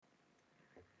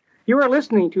You are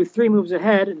listening to Three Moves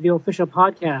Ahead, the official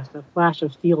podcast of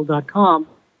FlashOfSteel.com.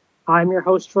 I'm your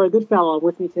host, Troy Goodfellow.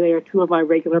 With me today are two of my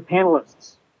regular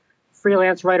panelists.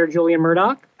 Freelance writer Julian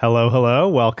Murdoch. Hello,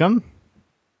 welcome.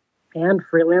 And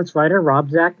freelance writer Rob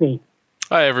Zacny.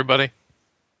 Hi, everybody.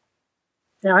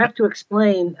 Now, I have to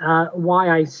explain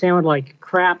why I sound like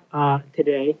crap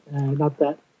today. Not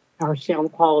that our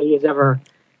sound quality is ever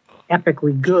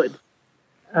epically good.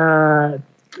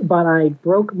 But I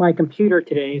broke my computer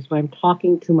today, so I'm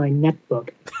talking to my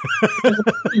netbook.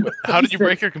 How did you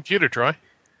break your computer, Troy?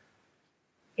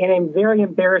 In a very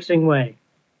embarrassing way.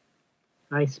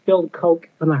 I spilled Coke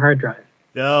on the hard drive.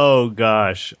 Oh,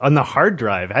 gosh. On the hard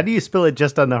drive? How do you spill it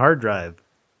just on the hard drive?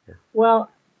 Well,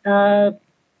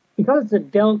 because it's a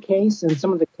Dell case and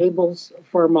some of the cables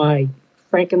for my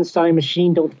Frankenstein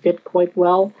machine don't fit quite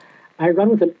well, I run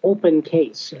with an open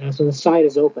case, so the side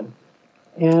is open.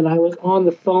 And I was on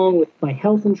the phone with my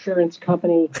health insurance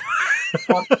company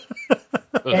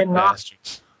and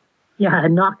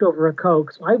knocked over a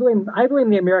Coke. So I blame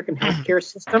the American healthcare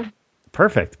system.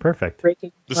 Perfect.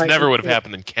 This never would have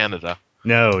happened in Canada.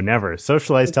 No, never.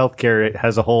 Socialized healthcare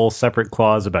has a whole separate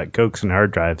clause about Cokes and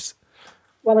hard drives.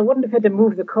 Well, I wouldn't have had to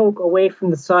move the Coke away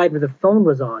from the side where the phone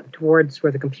was on towards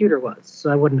where the computer was,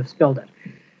 so I wouldn't have spilled it.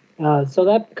 So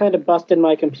that kind of busted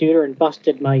my computer and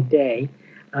busted my day.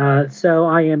 So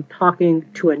I am talking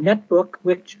to a netbook,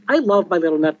 which I love my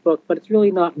little netbook, but it's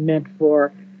really not meant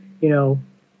for,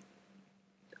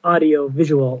 audio,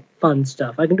 visual, fun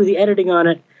stuff. I can do the editing on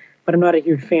it, but I'm not a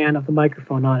huge fan of the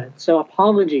microphone on it. So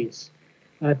apologies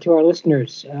to our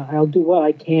listeners. I'll do what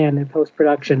I can in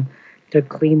post-production to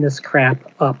clean this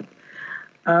crap up.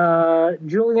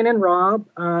 Julian and Rob,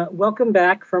 welcome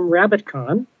back from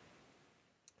RabbitCon.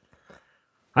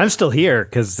 I'm still here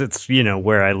because it's,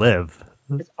 where I live.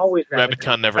 It's always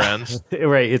RabbitCon never ends.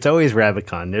 Right, it's always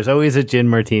RabbitCon. There's always a gin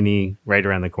martini right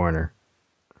around the corner.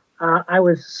 I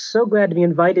was so glad to be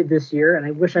invited this year, and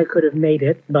I wish I could have made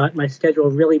it, but my schedule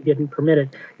really didn't permit it.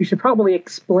 You should probably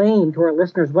explain to our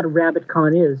listeners what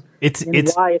RabbitCon is and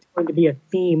why it's going to be a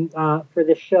theme for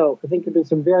this show. I think there's been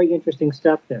some very interesting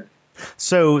stuff there.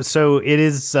 So it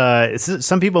is.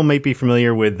 Some people might be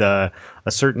familiar with a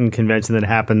certain convention that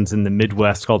happens in the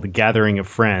Midwest called the Gathering of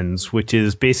Friends, which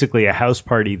is basically a house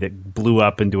party that blew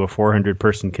up into a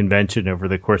 400-person convention over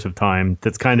the course of time.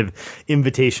 That's kind of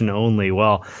invitation only.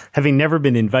 Well, having never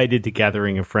been invited to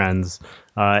Gathering of Friends,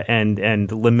 and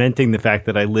lamenting the fact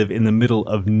that I live in the middle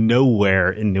of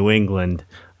nowhere in New England,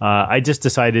 I just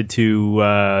decided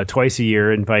to twice a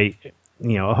year invite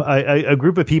a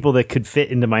group of people that could fit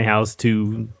into my house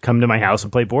to come to my house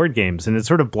and play board games. And it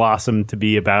sort of blossomed to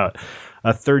be about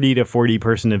a 30 to 40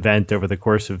 person event over the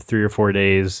course of 3 or 4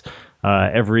 days,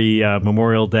 every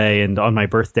Memorial Day and on my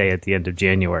birthday at the end of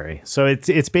January. So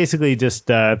it's basically just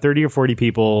 30 or 40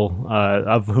 people,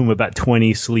 of whom about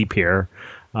 20 sleep here,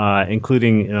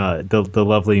 including the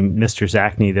lovely Mr.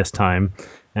 Zacny this time.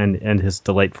 And his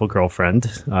delightful girlfriend.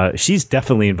 She's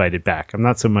definitely invited back. I'm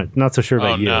not so sure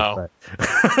about you. No.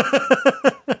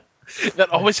 But that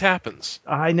always happens.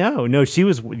 I know. No,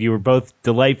 you were both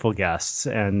delightful guests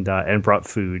and brought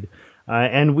food.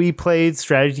 And we played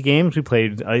strategy games. We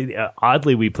played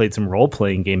we played some role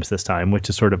playing games this time, which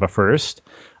is sort of a first.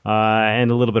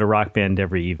 And a little bit of Rock Band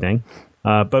every evening.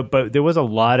 But there was a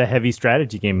lot of heavy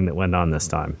strategy gaming that went on this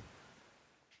time.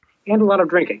 And a lot of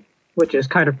drinking, which is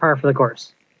kind of par for the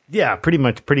course. Yeah, pretty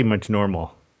much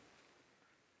normal.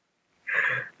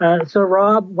 So,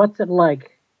 Rob, what's it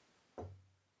like?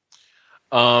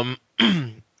 Well,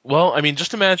 I mean,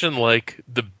 just imagine like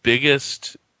the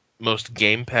biggest, most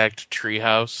game-packed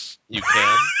treehouse you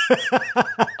can,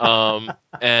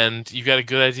 and you've got a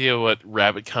good idea what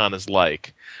RabbitCon is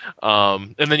like,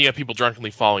 and then you have people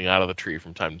drunkenly falling out of the tree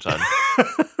from time to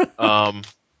time.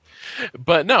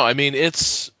 But no, I mean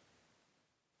it's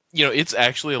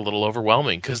actually a little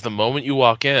overwhelming because the moment you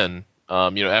walk in,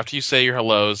 after you say your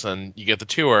hellos and you get the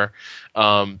tour,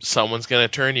 someone's going to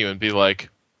turn you and be like,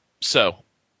 so,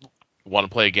 want to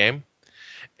play a game?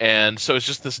 And so it's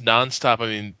just this nonstop. I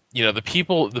mean, the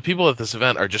people at this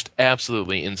event are just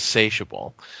absolutely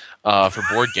insatiable for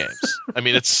board games. I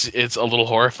mean, it's a little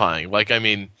horrifying. Like, I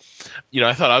mean,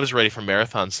 I thought I was ready for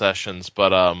marathon sessions,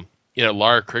 but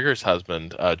Laura Krieger's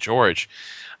husband, George,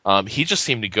 he just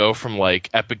seemed to go from like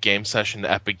epic game session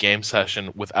to epic game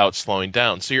session without slowing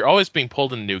down. So you're always being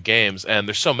pulled into new games, and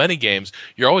there's so many games,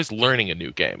 you're always learning a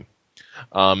new game.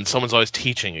 Someone's always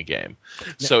teaching a game.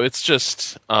 So it's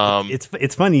just...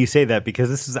 It's funny you say that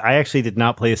because I actually did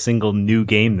not play a single new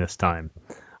game this time.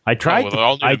 I tried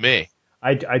all new to me.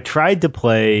 I tried to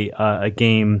play a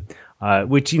game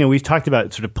which, we've talked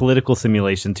about sort of political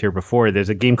simulations here before. There's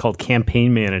a game called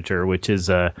Campaign Manager, which is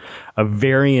a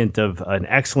variant of an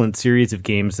excellent series of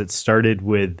games that started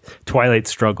with Twilight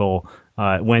Struggle,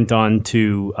 went on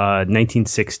to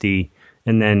 1960.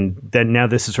 And then now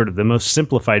this is sort of the most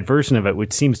simplified version of it,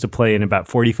 which seems to play in about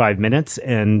 45 minutes,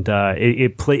 and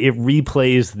it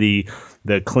replays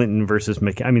the Clinton versus the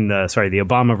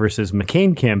Obama versus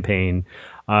McCain campaign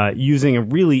using a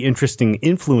really interesting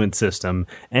influence system.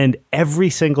 And every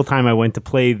single time I went to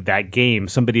play that game,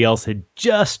 somebody else had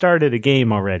just started a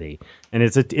game already, and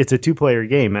it's a 2-player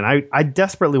game. And I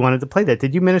desperately wanted to play that.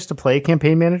 Did you manage to play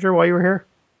Campaign Manager while you were here?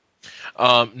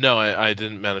 No, I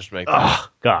didn't manage to make that. Oh,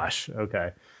 gosh.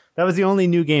 Okay. That was the only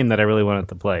new game that I really wanted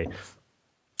to play.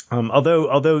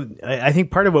 Although I think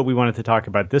part of what we wanted to talk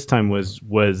about this time was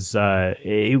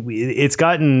it's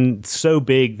gotten so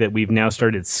big that we've now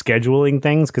started scheduling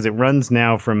things, because it runs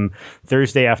now from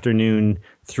Thursday afternoon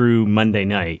through Monday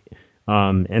night.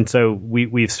 And so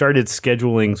we've started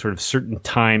scheduling sort of certain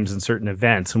times and certain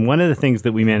events. And one of the things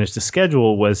that we managed to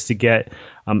schedule was to get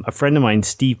a friend of mine,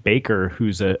 Steve Baker,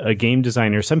 who's a game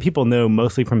designer. Some people know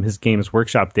mostly from his Games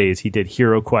Workshop days. He did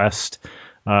Hero Quest.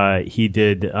 He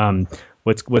did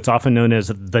what's often known as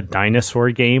the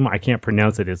dinosaur game. I can't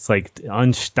pronounce it. It's like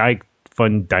Unsteig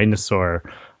von Dinosaur.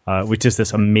 Which is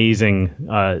this amazing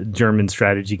German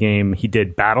strategy game. He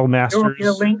did Battle Masters.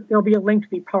 There'll be a link to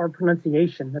the power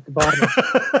pronunciation at the bottom.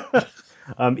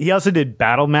 He also did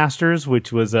Battle Masters,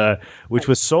 which was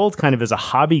sold kind of as a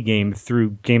hobby game through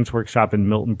Games Workshop and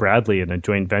Milton Bradley in a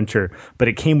joint venture. But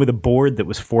it came with a board that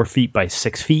was 4 feet by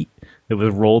 6 feet. It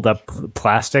was rolled up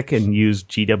plastic and used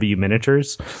GW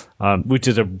miniatures, which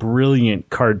is a brilliant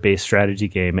card-based strategy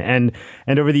game. And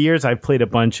over the years, I've played a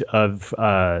bunch of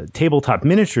tabletop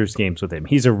miniatures games with him.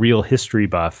 He's a real history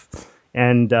buff.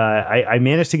 And I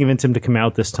managed to convince him to come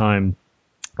out this time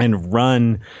and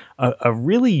run a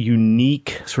really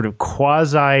unique sort of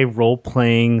quasi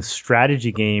role-playing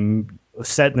strategy game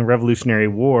set in the Revolutionary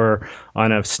War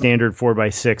on a standard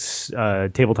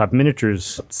 4x6 tabletop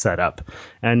miniatures setup.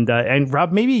 And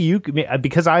Rob, maybe you,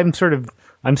 because I'm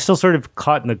still sort of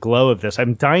caught in the glow of this.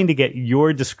 I'm dying to get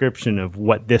your description of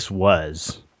what this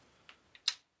was.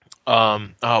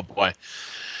 Oh boy,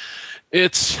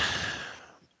 it's.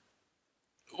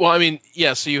 Well, I mean,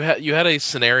 yeah. So you had a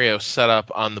scenario set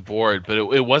up on the board, but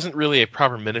it wasn't really a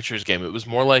proper miniatures game. It was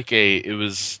more like it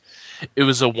was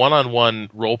a one-on-one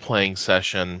role-playing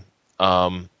session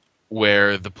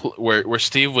where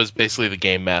Steve was basically the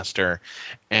game master,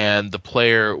 and the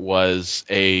player was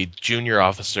a junior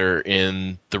officer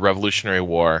in the Revolutionary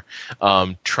War,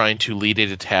 trying to lead a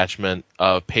detachment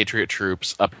of Patriot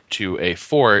troops up to a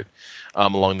fort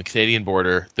along the Canadian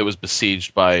border that was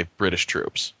besieged by British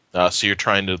troops. So you're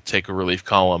trying to take a relief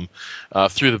column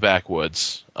through the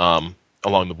backwoods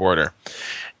along the border.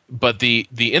 But the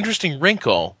interesting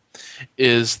wrinkle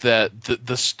is that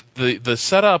the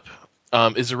setup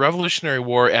is a Revolutionary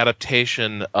War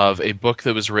adaptation of a book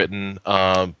that was written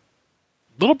a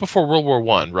little before World War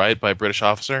I, right, by a British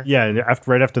officer? Yeah,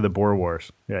 right after the Boer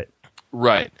Wars.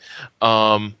 Right.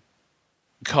 Called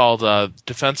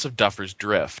Defense of Duffer's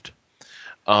Drift.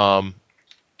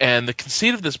 And the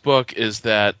conceit of this book is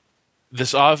that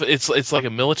it's like a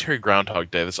military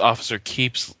Groundhog Day. This officer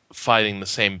keeps fighting the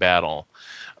same battle,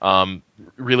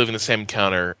 reliving the same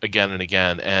encounter again and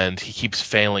again, and he keeps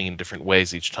failing in different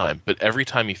ways each time. But every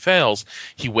time he fails,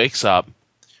 he wakes up,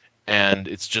 and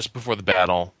it's just before the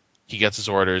battle. He gets his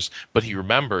orders, but he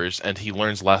remembers, and he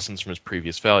learns lessons from his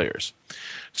previous failures.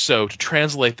 So to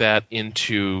translate that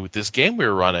into this game we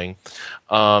were running,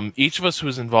 each of us who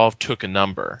was involved took a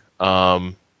number.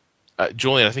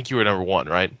 Julian, I think you were number one,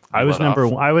 right? I was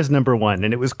number one,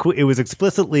 and it was cool. It was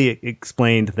explicitly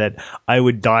explained that I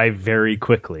would die very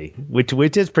quickly,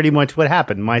 which is pretty much what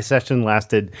happened. My session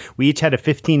lasted. We each had a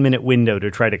 15-minute window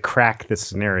to try to crack this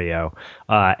scenario,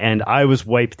 and I was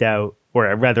wiped out.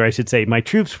 Or rather, I should say, my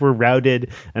troops were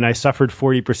routed, and I suffered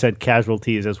 40%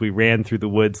 casualties as we ran through the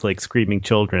woods like screaming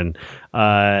children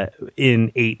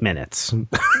in 8 minutes. So,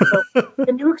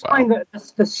 can you explain the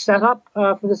setup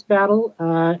for this battle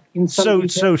in some detail?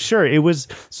 So sure. It was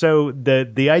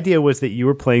the idea was that you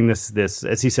were playing this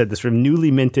as he said, this sort of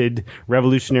newly minted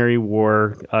Revolutionary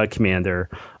War commander.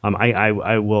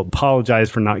 I will apologize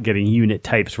for not getting unit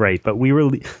types right, but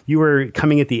you were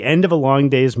coming at the end of a long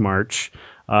day's march.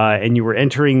 And you were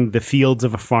entering the fields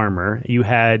of a farmer. You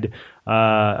had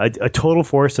a total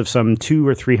force of some 200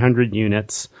 or 300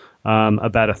 units,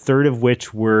 about a third of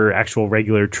which were actual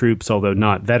regular troops, although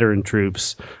not veteran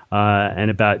troops,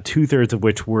 and about 2/3 of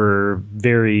which were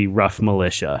very rough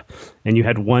militia. And you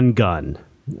had one gun.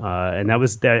 and that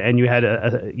was that. And you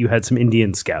had some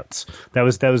Indian scouts. That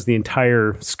was the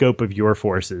entire scope of your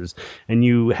forces, and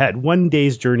you had 1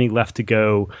 day's journey left to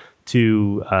go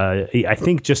to I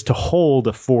think just to hold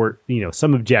a fort,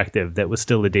 some objective that was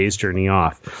still a day's journey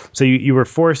off. So you were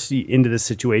forced into the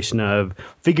situation of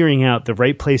figuring out the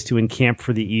right place to encamp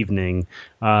for the evening,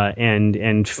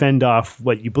 and fend off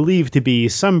what you believe to be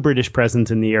some British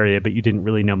presence in the area, but you didn't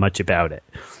really know much about it.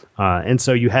 And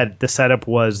so you had the setup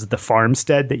was the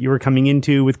farmstead that you were coming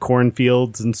into with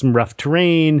cornfields and some rough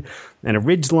terrain and a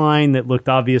ridge line that looked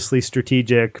obviously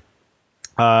strategic.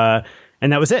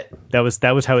 And that was it. That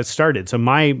was how it started. So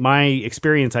my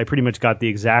experience, I pretty much got the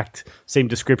exact same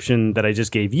description that I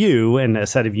just gave you and a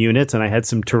set of units, and I had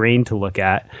some terrain to look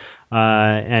at.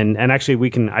 And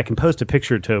actually I can post a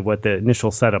picture to what the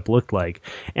initial setup looked like.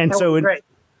 And great.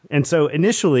 And so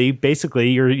initially, basically,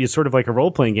 you're sort of like a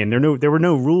role-playing game. There were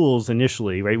no rules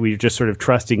initially, right? We were just sort of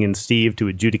trusting in Steve to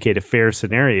adjudicate a fair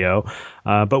scenario.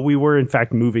 But we were, in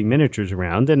fact, moving miniatures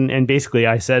around. And basically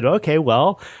I said, okay,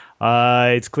 well,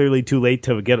 it's clearly too late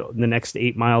to get the next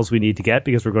 8 miles we need to get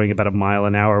because we're going about a mile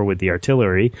an hour with the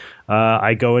artillery.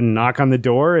 I go and knock on the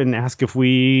door and ask if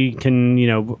we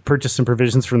can, purchase some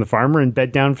provisions from the farmer and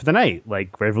bed down for the night,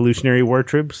 like Revolutionary War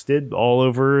troops did all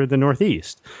over the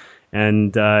Northeast.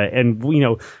 And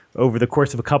over the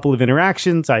course of a couple of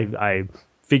interactions, I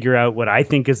figure out what I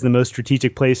think is the most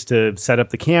strategic place to set up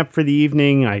the camp for the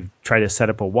evening. I try to set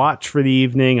up a watch for the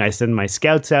evening. I send my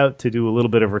scouts out to do a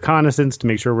little bit of reconnaissance to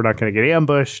make sure we're not going to get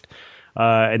ambushed.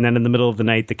 And then in the middle of the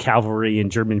night, the cavalry and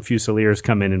German Fusiliers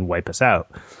come in and wipe us out.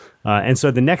 And so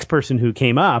the next person who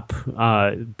came up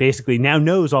basically now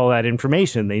knows all that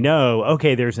information. They know,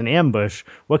 okay, there's an ambush.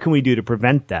 What can we do to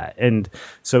prevent that? And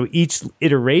so each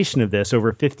iteration of this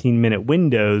over 15-minute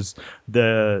windows,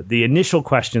 the initial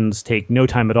questions take no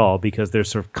time at all because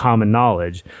there's sort of common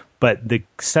knowledge. But the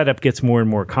setup gets more and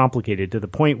more complicated to the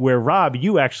point where, Rob,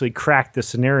 you actually cracked the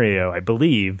scenario, I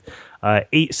believe,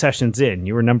 8 sessions in.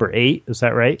 You were number 8, is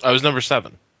that right? I was number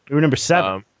 7. You were number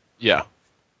 7? Yeah.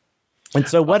 And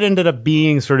so what ended up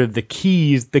being sort of the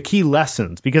key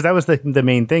lessons, because that was the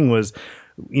main thing was,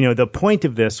 the point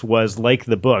of this was, like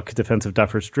the book, Defense of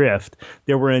Duffer's Drift,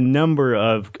 there were a number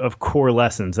of core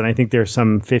lessons. And I think there's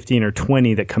some 15 or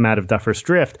 20 that come out of Duffer's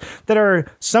Drift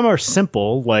some are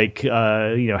simple, like,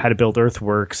 how to build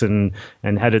earthworks and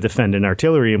how to defend an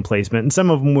artillery emplacement. And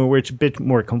some of them were a bit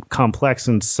more complex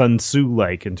and Sun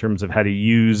Tzu-like in terms of how to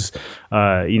use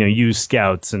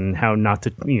scouts and how not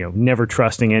to, never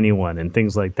trusting anyone and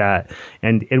things like that.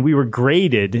 And we were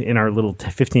graded in our little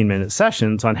 15-minute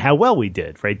sessions on how well we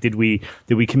did. Right? Did we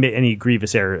commit any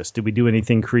grievous errors? Did we do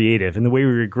anything creative? And the way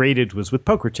we were graded was with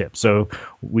poker chips. So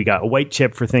we got a white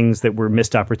chip for things that were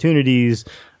missed opportunities,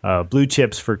 blue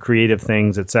chips for creative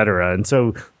things, etc. And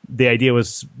so the idea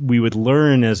was we would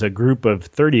learn as a group of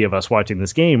 30 of us watching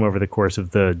this game over the course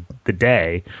of the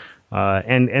day.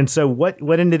 And so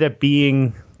what ended up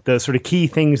being the sort of key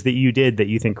things that you did that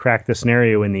you think cracked the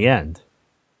scenario in the end?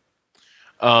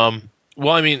 Well,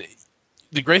 I mean,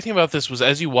 the great thing about this was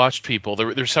as you watched people, there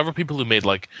were several people who made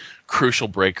like crucial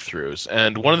breakthroughs.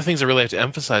 And one of the things I really have to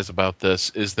emphasize about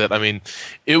this is that, I mean,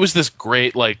 it was this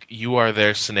great, like, you are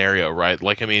there scenario, right?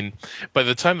 Like, I mean, by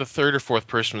the time the third or fourth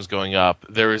person was going up,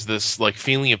 there was this like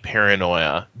feeling of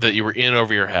paranoia that you were in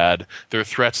over your head. There were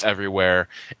threats everywhere.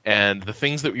 And the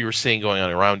things that you were seeing going on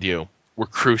around you were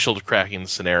crucial to cracking the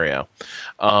scenario.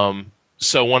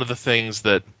 So one of the things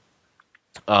that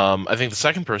I think the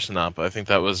second person up, I think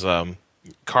that was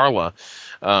Carla,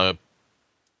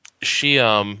 she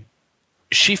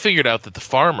figured out that the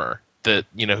farmer that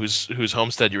whose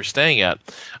homestead you were staying at,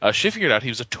 she figured out he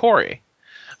was a Tory,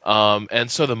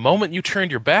 and so the moment you turned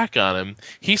your back on him,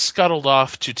 he scuttled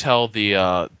off to tell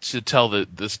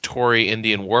this Tory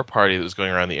Indian war party that was going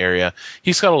around the area.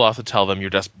 He scuttled off to tell them your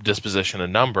disposition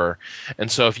and number, and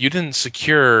so if you didn't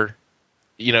secure.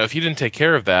 If you didn't take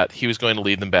care of that, he was going to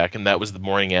lead them back, and that was the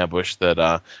morning ambush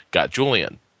that got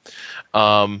Julian.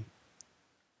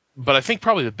 But I think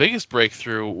probably the biggest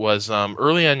breakthrough was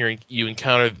early on you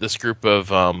encountered this group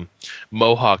of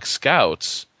Mohawk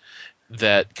scouts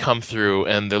that come through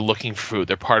and they're looking for food.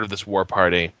 They're part of this war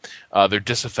party. They're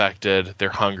disaffected. They're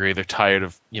hungry. They're tired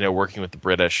of working with the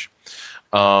British.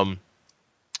 And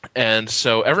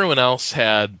so everyone else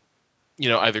had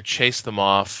either chased them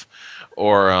off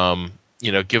or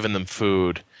given them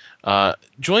food.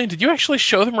 Julian, did you actually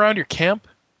show them around your camp?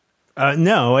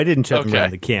 No, I didn't show them around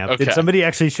the camp. Okay. Did somebody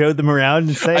actually show them around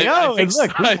and say, I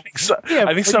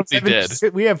think somebody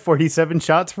did. We have 47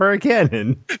 shots for our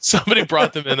cannon. Somebody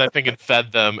brought them in, I think, and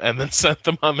fed them and then sent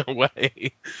them on their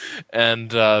way. And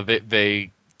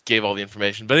they gave all the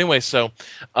information. But anyway, so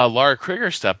Lara Krieger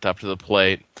stepped up to the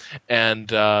plate, and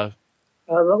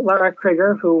Lara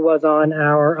Krieger, who was on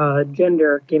our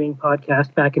gender gaming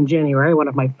podcast back in January, one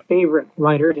of my favorite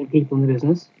writers and people in the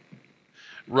business.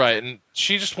 Right, and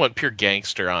she just went pure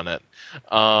gangster on it.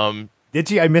 Did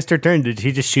she? I missed her turn. Did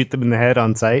she just shoot them in the head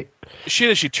on sight? She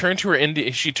did. She turned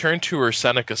to her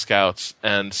Seneca scouts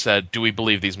and said, "Do we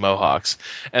believe these Mohawks?"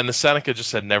 And the Seneca just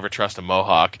said, "Never trust a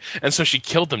Mohawk." And so she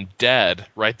killed them dead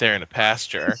right there in a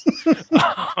pasture,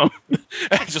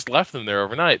 and just left them there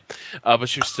overnight. But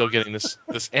she was still getting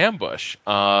this ambush.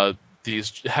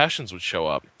 These Hessians would show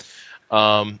up.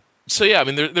 So yeah, I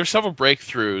mean, there's several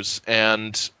breakthroughs,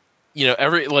 and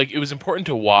it was important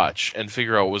to watch and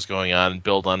figure out what was going on and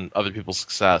build on other people's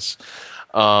success.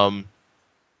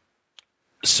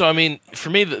 So I mean, for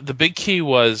me, the big key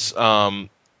was, but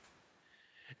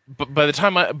by the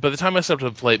time I stepped to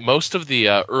the plate, most of the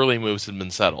early moves had been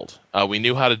settled. We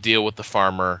knew how to deal with the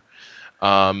farmer.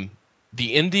 The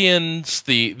Indians,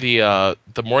 the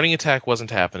morning attack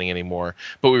wasn't happening anymore,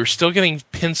 but we were still getting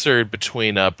pincered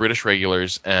between British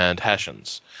regulars and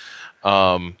Hessians.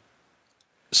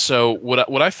 So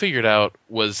what I figured out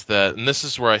was that, and this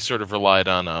is where I sort of relied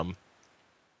on,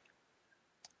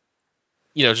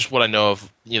 just what I know of,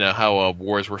 how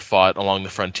wars were fought along the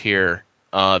frontier,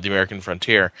 the American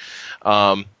frontier.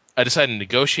 I decided to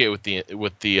negotiate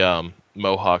with the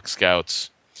Mohawk scouts,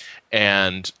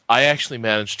 and I actually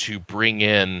managed to bring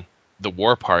in the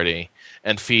war party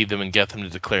and feed them and get them to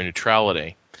declare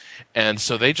neutrality. And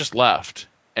so they just left.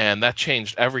 And that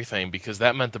changed everything, because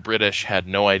that meant the British had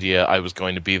no idea I was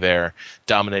going to be there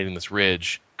dominating this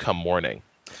ridge come morning.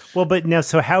 Well, but now,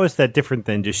 so how is that different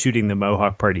than just shooting the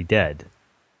Mohawk party dead?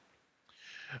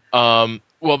 Well,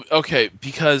 okay,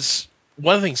 because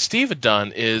one of the things Steve had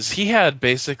done is he had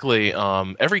basically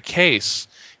every case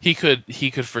he could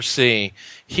foresee.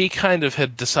 He kind of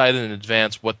had decided in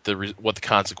advance what the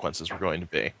consequences were going to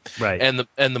be. Right.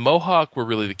 And the Mohawk were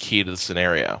really the key to the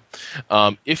scenario.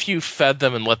 If you fed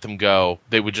them and let them go,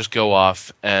 they would just go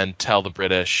off and tell the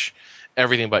British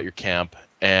everything about your camp,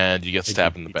 and you get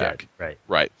stabbed in the back. Right.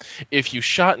 Right. If you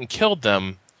shot and killed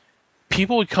them,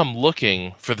 people would come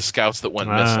looking for the scouts that went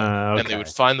missing, okay. and they would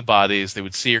find the bodies, they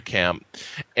would see your camp,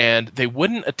 and they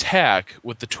wouldn't attack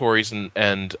with the Tories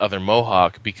and other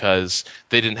Mohawk because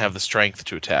they didn't have the strength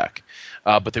to attack.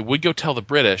 But they would go tell the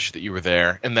British that you were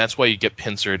there, and that's why you get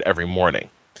pincered every morning.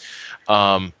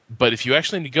 But if you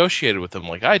actually negotiated with them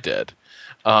like I did,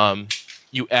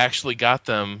 you actually got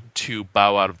them to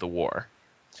bow out of the war.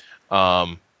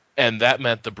 And that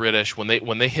meant the British, when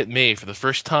they hit me for the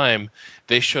first time,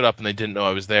 they showed up and they didn't know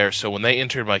I was there. So when they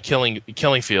entered my killing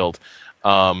field,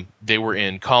 they were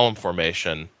in column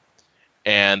formation,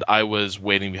 and I was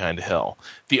waiting behind a hill.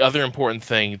 The other important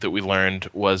thing that we learned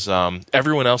was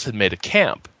everyone else had made a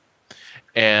camp,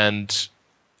 and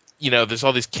there's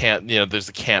all these camp. There's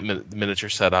the camp miniature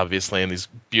set, obviously, and these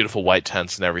beautiful white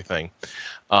tents and everything.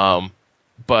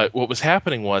 But what was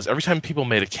happening was every time people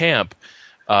made a camp,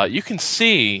 you can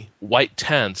see white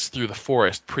tents through the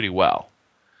forest pretty well.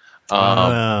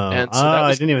 And so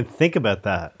I didn't even think about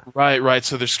that. Right.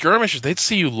 So the skirmishers, they'd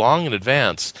see you long in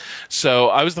advance. So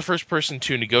I was the first person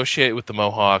to negotiate with the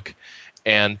Mohawk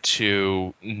and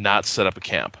to not set up a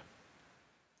camp.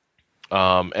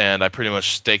 And I pretty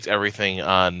much staked everything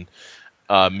on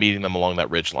meeting them along that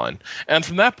ridgeline. And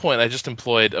from that point, I just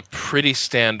employed a pretty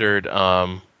standard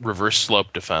reverse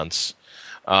slope defense.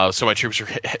 So my troops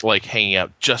were hanging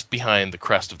out just behind the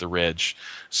crest of the ridge,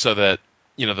 so that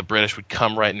the British would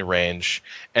come right into range,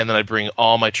 and then I'd bring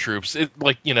all my troops,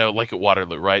 like at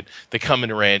Waterloo, right? They come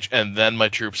into range, and then my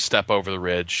troops step over the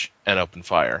ridge and open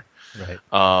fire.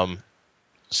 Right.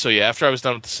 So yeah, after I was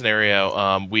done with the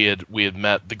scenario, we had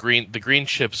met the green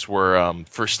chips were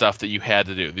for stuff that you had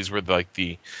to do. These were like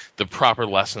the proper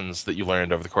lessons that you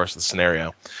learned over the course of the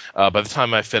scenario. By the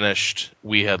time I finished,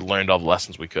 we had learned all the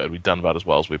lessons we could. We'd done about as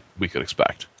well as we could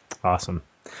expect. Awesome.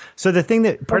 So the thing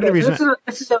that part of the reason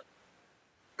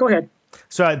go ahead.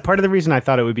 So part of the reason I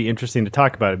thought it would be interesting to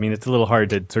talk about, I mean, it's a little hard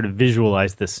to sort of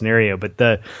visualize this scenario, but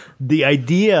the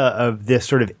idea of this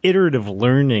sort of iterative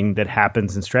learning that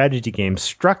happens in strategy games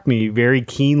struck me very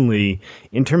keenly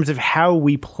in terms of how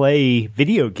we play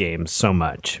video games so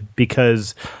much,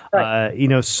 because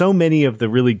so many of the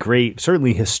really great,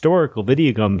 certainly historical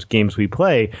video games we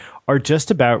play are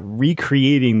just about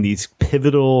recreating these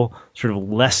pivotal sort of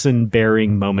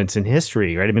lesson-bearing moments in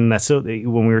history, right? I mean, that's so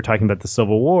when we were talking about the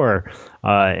Civil War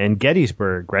and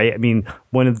Gettysburg, right? I mean,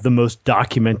 one of the most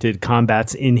documented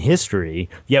combats in history,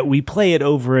 yet we play it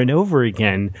over and over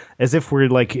again as if we're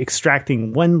like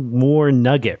extracting one more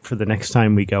nugget for the next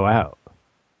time we go out.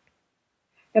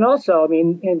 And also, I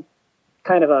mean, in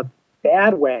kind of a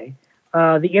bad way,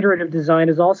 the iterative design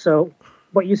is also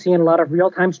what you see in a lot of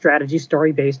real-time strategy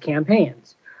story-based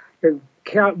campaigns. You're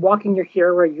walking your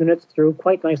hero or units through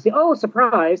quite nicely. Oh,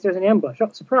 surprise, there's an ambush. Oh,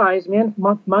 surprise,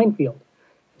 minefield.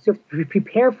 So you have to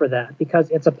prepare for that because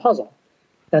it's a puzzle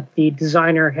that the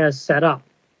designer has set up.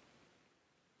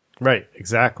 Right,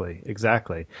 exactly.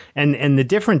 And the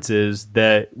difference is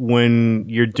that when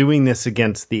you're doing this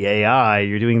against the AI,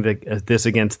 you're doing this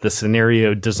against the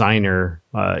scenario designer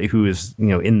who is,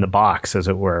 in the box, as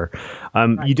it were.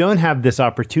 Right. You don't have this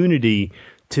opportunity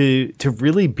to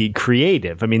really be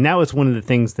creative. I mean, that was one of the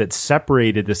things that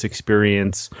separated this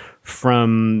experience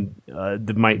from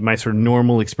my sort of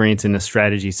normal experience in a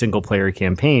strategy single player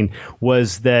campaign,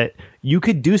 was that you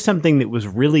could do something that was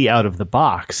really out of the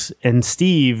box. And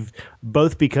Steve,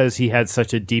 both because he had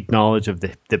such a deep knowledge of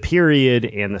the period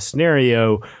and the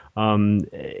scenario,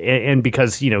 and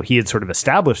because, he had sort of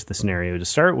established the scenario to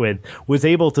start with, was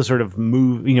able to sort of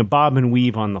move, bob and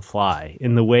weave on the fly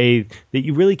in the way that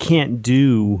you really can't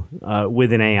do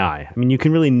with an AI. I mean, you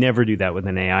can really never do that with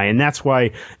an AI. And that's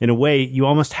why, in a way, you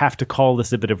almost have to call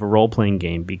this a bit of a role-playing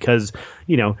game because,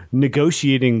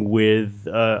 negotiating with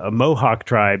a Mohawk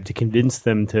tribe to convince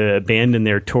them to abandon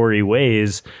their Tory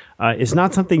ways is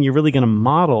not something you're really going to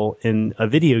model in a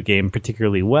video game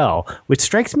particularly well, which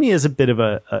strikes me as a bit of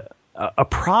a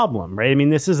problem, right? I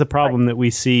mean, this is a problem that we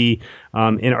see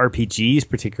in RPGs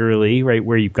particularly, right,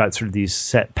 where you've got sort of these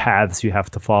set paths you have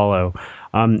to follow,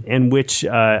 and which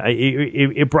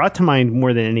it brought to mind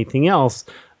more than anything else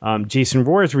Jason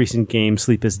Rohr's recent game,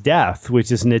 Sleep is Death,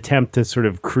 which is an attempt to sort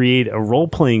of create a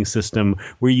role-playing system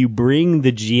where you bring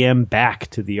the GM back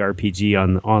to the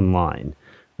RPG online.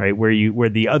 Right, where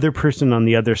the other person on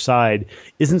the other side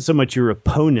isn't so much your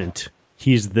opponent,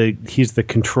 he's the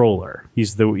controller,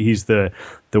 he's the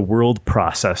world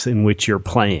process in which you're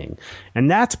playing,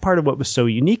 and that's part of what was so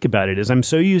unique about it. Is I'm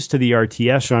so used to the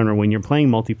RTS genre when you're playing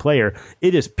multiplayer,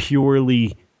 it is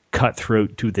purely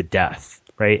cutthroat to the death,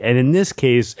 right? And in this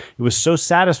case, it was so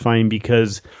satisfying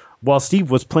because while Steve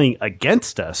was playing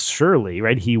against us, surely,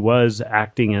 right, he was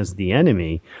acting as the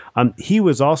enemy. He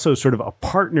was also sort of a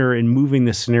partner in moving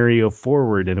the scenario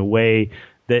forward in a way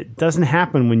that doesn't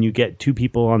happen when you get two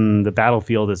people on the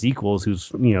battlefield as equals, who's,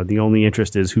 the only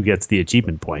interest is who gets the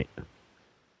achievement point.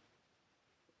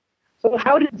 So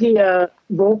how did the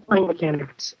role-playing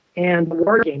mechanics and the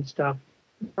war game stuff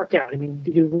work out? I mean,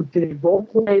 did you role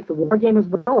play the war game as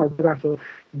well, or did you actually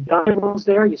die roles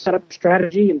there? You set up a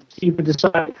strategy, and you would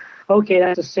decide, okay,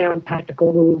 that's a sound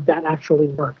tactical move that actually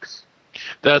works.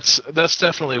 That's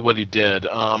definitely what he did.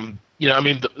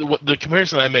 The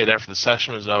comparison I made after the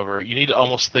session was over, you need to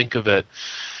almost think of it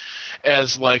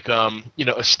as like a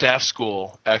staff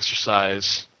school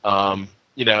exercise.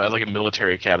 Like a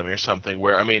military academy or something,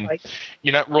 where right.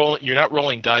 you're not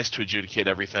rolling dice to adjudicate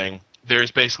everything.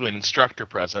 There's basically an instructor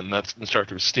present, and that's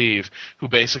Instructor Steve, who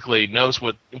basically knows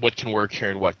what can work here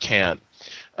and what can't.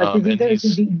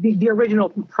 The original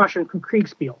Prussian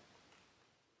Kriegspiel.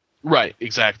 Right,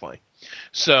 exactly.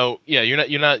 So yeah,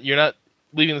 you're not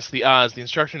leaving this to the odds. The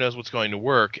instructor knows what's going to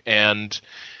work, and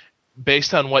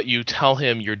based on what you tell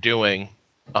him you're doing,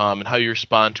 and how you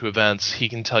respond to events, he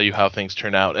can tell you how things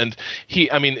turn out. And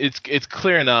it's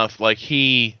clear enough. Like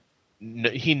he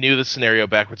knew the scenario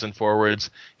backwards and forwards.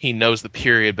 He knows the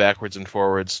period backwards and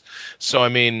forwards. So,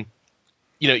 you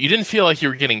didn't feel like you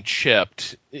were getting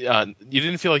chipped. You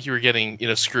didn't feel like you were getting,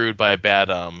 screwed by a bad,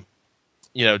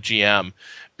 GM,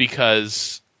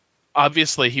 because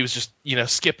obviously he was just,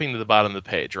 skipping to the bottom of the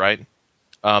page, right?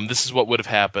 This is what would have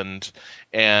happened,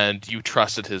 and you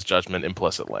trusted his judgment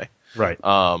implicitly. Right.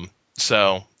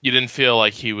 So you didn't feel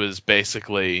like he was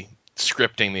basically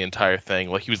scripting the entire thing,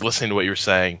 like he was listening to what you were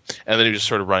saying, and then he was just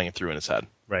sort of running it through in his head.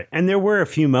 Right. And there were a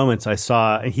few moments I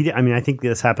saw. I think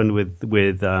this happened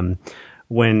with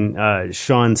when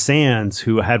Sean Sands,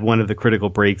 who had one of the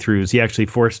critical breakthroughs, he actually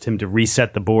forced him to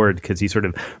reset the board because he sort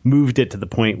of moved it to the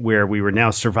point where we were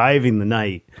now surviving the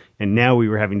night, and now we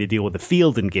were having to deal with the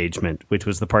field engagement, which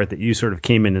was the part that you sort of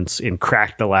came in and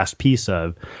cracked the last piece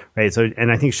of, right? So,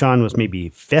 and I think Sean was maybe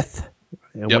fifth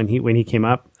when he came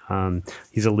up.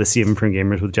 He's Elysium from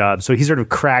Gamers with Jobs. So he sort of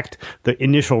cracked the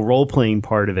initial role-playing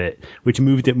part of it, which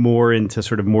moved it more into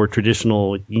sort of more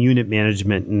traditional unit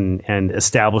management and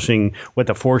establishing what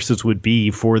the forces would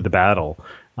be for the battle.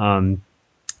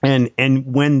 And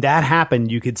when that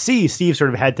happened, you could see Steve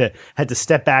sort of had to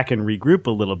step back and regroup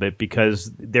a little bit,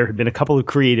 because there had been a couple of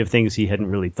creative things he hadn't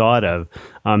really thought of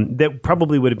that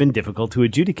probably would have been difficult to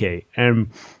adjudicate. And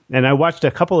I watched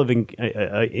a couple of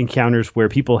encounters where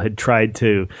people had tried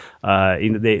to,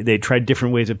 they tried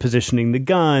different ways of positioning the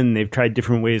gun. They've tried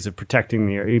different ways of protecting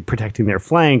their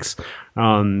flanks.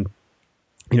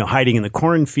 Hiding in the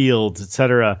cornfields,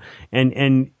 etc.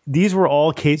 And these were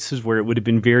all cases where it would have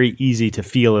been very easy to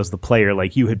feel as the player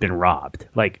like you had been robbed.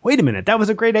 Like, wait a minute, that was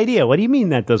a great idea. What do you mean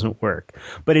that doesn't work?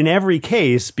 But in every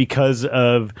case, because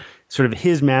of sort of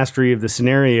his mastery of the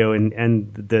scenario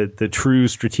and the true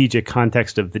strategic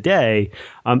context of the day,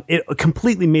 it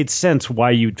completely made sense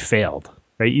why you'd failed.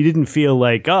 Right? You didn't feel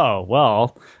like, oh,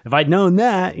 well, if I'd known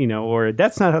that, or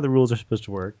that's not how the rules are supposed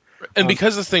to work. And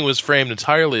because this thing was framed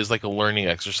entirely as like a learning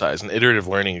exercise, an iterative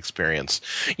learning experience,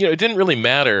 it didn't really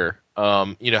matter,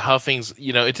 how things,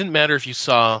 it didn't matter if you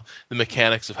saw the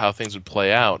mechanics of how things would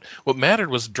play out. What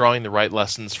mattered was drawing the right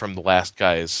lessons from the last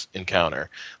guy's encounter,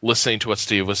 listening to what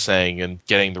Steve was saying and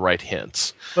getting the right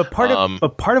hints. But part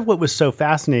of what was so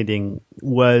fascinating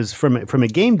was from a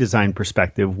game design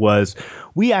perspective was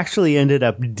we actually did end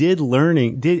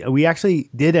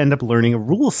up learning a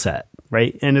rule set.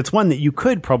 Right. And it's one that you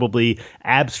could probably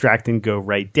abstract and go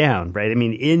right down. Right. I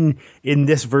mean, in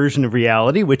this version of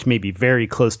reality, which may be very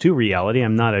close to reality,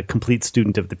 I'm not a complete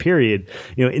student of the period.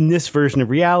 In this version of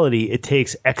reality, it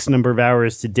takes X number of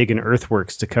hours to dig an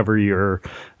earthworks to cover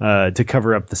to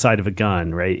cover up the side of a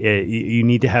gun. Right. You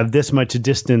need to have this much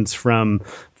distance from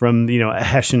a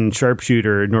Hessian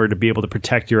sharpshooter in order to be able to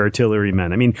protect your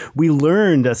artillerymen. I mean, we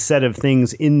learned a set of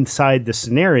things inside the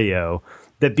scenario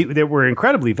that were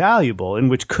incredibly valuable and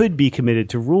which could be committed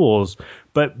to rules,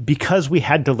 but because we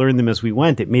had to learn them as we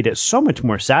went, it made it so much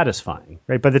more satisfying,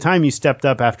 right? By the time you stepped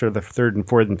up after the third and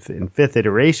fourth and fifth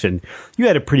iteration, you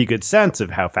had a pretty good sense of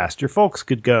how fast your folks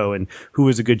could go and who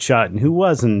was a good shot and who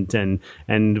wasn't, and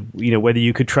whether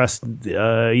you could trust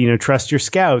your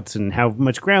scouts and how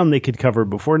much ground they could cover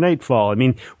before nightfall. I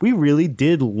mean, we really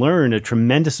did learn a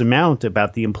tremendous amount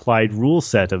about the implied rule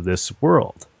set of this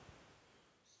world.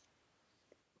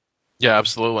 Yeah,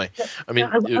 absolutely. I mean,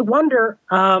 I wonder.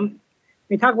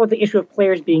 We talk about the issue of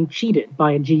players being cheated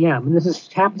by a GM, and this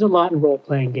happens a lot in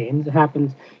role-playing games. It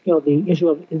happens, the issue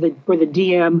of where the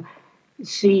DM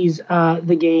sees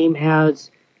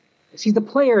sees the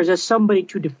players as somebody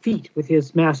to defeat with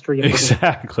his mastery of the game.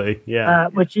 Exactly. Yeah.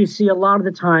 Which you see a lot of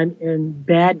the time in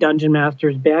bad dungeon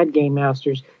masters, bad game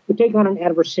masters who take on an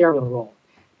adversarial role.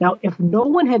 Now, if no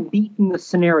one had beaten the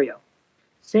scenario,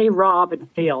 say Rob had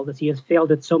failed, as he has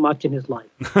failed at so much in his life.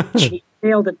 He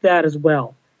failed at that as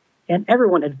well. And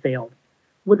everyone had failed.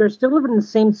 Would there still have been the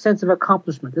same sense of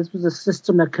accomplishment? This was a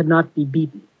system that could not be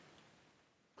beaten.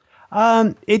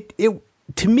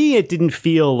 To me, it didn't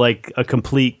feel like a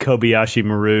complete Kobayashi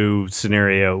Maru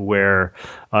scenario where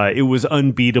it was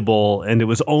unbeatable and it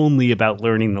was only about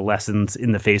learning the lessons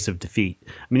in the face of defeat.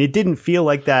 I mean, it didn't feel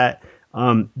like that.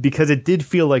 Because it did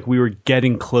feel like we were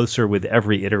getting closer with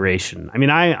every iteration. I mean,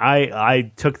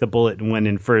 I took the bullet and went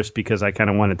in first because I kind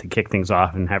of wanted to kick things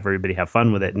off and have everybody have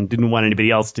fun with it and didn't want anybody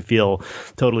else to feel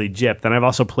totally gypped. And I've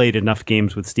also played enough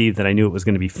games with Steve that I knew it was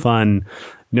going to be fun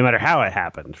no matter how it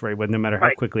happened, right? No matter how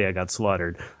quickly I got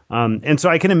slaughtered. And so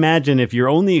I can imagine if your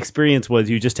only experience was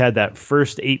you just had that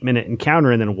first 8-minute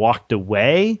encounter and then walked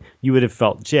away, you would have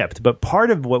felt gypped. But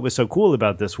part of what was so cool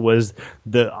about this was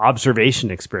the observation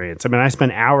experience. I mean, I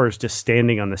spent hours just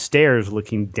standing on the stairs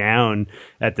looking down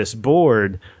at this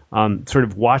board, sort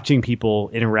of watching people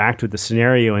interact with the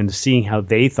scenario and seeing how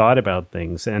they thought about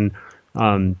things. And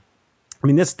I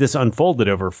mean, this unfolded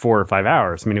over 4 or 5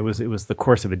 hours. I mean, it was the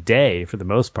course of a day for the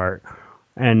most part.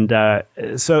 And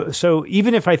so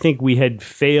even if I think we had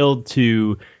failed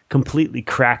to completely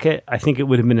crack it, I think it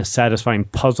would have been a satisfying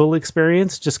puzzle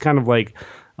experience. Just kind of like,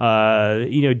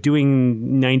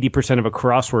 doing 90% of a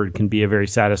crossword can be a very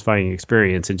satisfying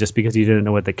experience. And just because you didn't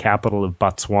know what the capital of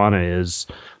Botswana is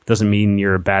doesn't mean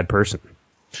you're a bad person.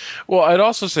 Well, I'd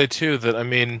also say too that, I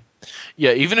mean,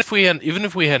 yeah, even if we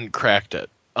hadn't cracked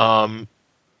it, when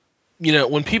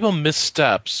people miss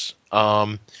steps,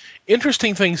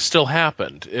 interesting things still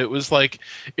happened. It was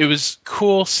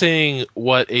cool seeing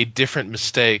what a different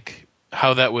mistake,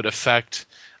 how that would affect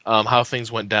how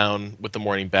things went down with the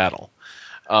morning battle.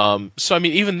 So I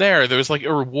mean, even there was like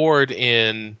a reward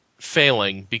in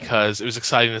failing because it was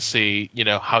exciting to see,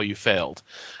 how you failed.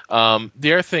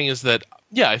 The other thing is that,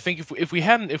 yeah, I think if we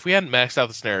hadn't maxed out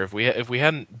the scenario, if we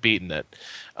hadn't beaten it,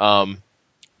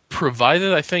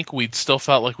 provided I think we'd still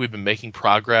felt like we've been making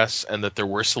progress and that there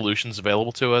were solutions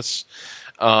available to us,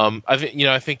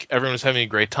 I think everyone was having a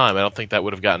great time. I don't think that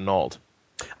would have gotten old.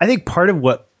 I think part of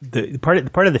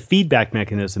the feedback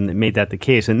mechanism that made that the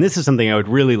case, and this is something I would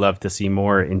really love to see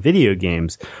more in video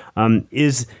games,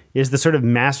 is the sort of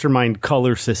mastermind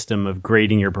color system of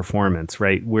grading your performance,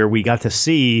 right? Where we got to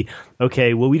see,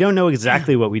 okay, well, we don't know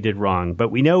exactly what we did wrong, but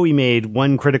we know we made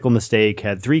one critical mistake,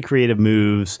 had 3 creative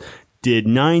moves, did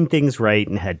 9 things right,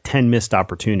 and had 10 missed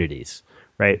opportunities,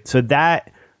 right? So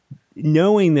that,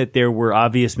 knowing that there were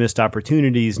obvious missed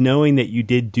opportunities, knowing that you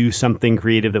did do something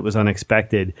creative that was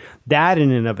unexpected, that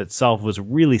in and of itself was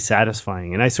really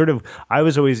satisfying. And I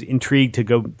was always intrigued to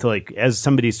go to, like, as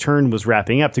somebody's turn was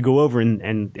wrapping up, to go over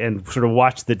and sort of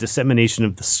watch the dissemination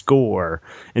of the score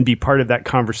and be part of that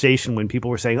conversation when people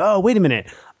were saying, oh, wait a minute,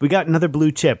 we got another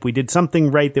blue chip. We did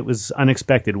something right that was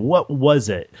unexpected. What was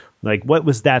it? Like, what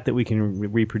was that we can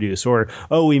reproduce? Or,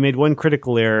 oh, we made one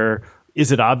critical error.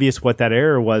 Is it obvious what that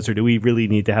error was, or do we really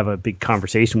need to have a big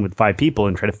conversation with 5 people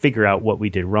and try to figure out what we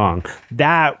did wrong?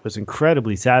 That was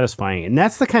incredibly satisfying. And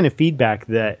that's the kind of feedback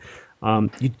that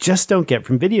you just don't get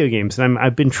from video games. And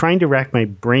I've been trying to rack my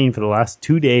brain for the last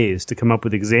 2 days to come up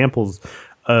with examples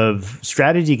of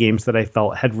strategy games that I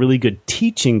felt had really good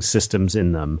teaching systems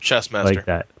in them. Chess Master. Like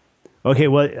that. Okay,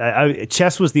 well,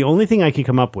 chess was the only thing I could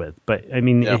come up with. But, I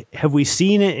mean, have we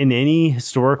seen it in any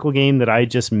historical game that I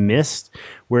just missed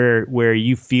where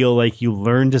you feel like you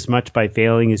learned as much by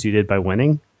failing as you did by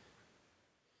winning?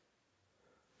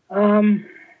 Well,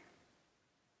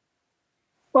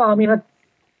 I mean,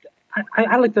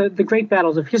 I like the Great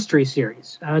Battles of History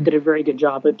series. Did a very good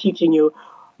job of teaching you,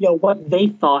 what they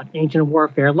thought ancient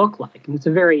warfare looked like. And it's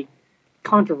a very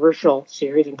controversial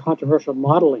series and controversial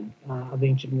modeling of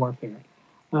ancient warfare.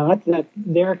 That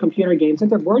their computer games and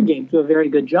their board games do a very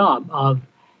good job of,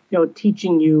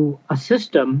 teaching you a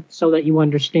system so that you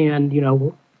understand,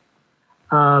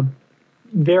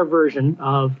 their version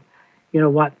of,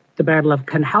 what the Battle of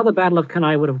how the Battle of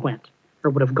Cannae would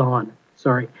have gone.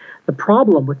 Sorry. The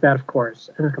problem with that, of course,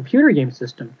 in a computer game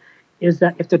system, is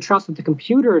that if the trust that the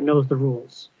computer knows the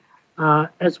rules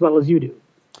as well as you do,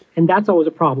 and that's always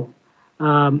a problem.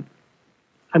 I'm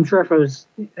sure if I was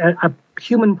a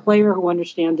human player who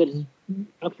understands it,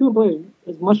 a human player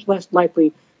is much less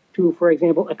likely to, for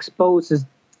example, expose his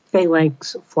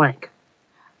phalanx flank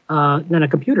than a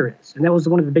computer is. And that was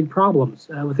one of the big problems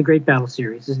with the Great Battle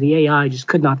series, is the AI just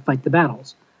could not fight the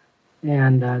battles.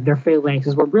 And their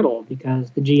phalanxes were brittle because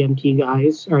the GMT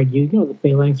guys argued, the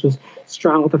phalanx was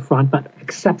strong at the front, but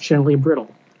exceptionally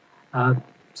brittle.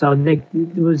 So the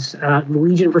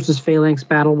Legion versus Phalanx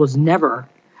battle was never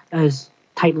as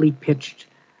tightly pitched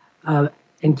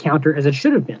encounter as it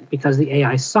should have been because the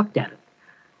AI sucked at it.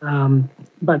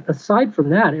 But aside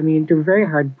from that, I mean, they're very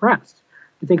hard pressed.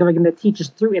 You think of a game that teaches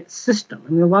through its system. I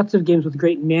mean, there are lots of games with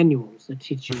great manuals that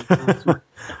teach you.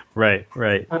 Right.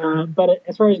 But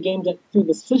as far as games that through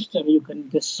the system you can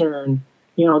discern,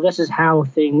 this is how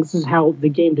the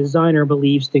game designer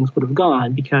believes things would have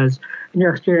gone. Because in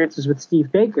your experiences with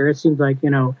Steve Baker, it seems like,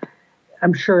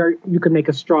 I'm sure you could make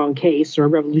a strong case, or a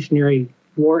Revolutionary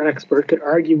War expert could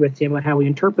argue with him about how he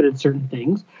interpreted certain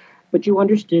things, but you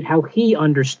understood how he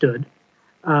understood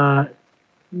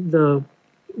the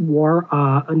war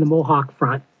on the Mohawk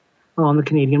front on the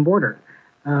Canadian border,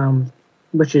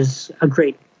 which is a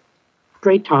great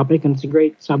topic, and it's a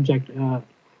great subject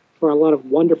for a lot of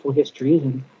wonderful histories.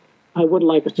 And I would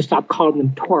like us to stop calling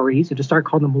them Tories and to start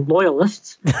calling them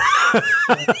Loyalists.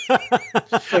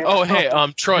 Oh, hey,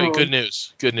 Troy, good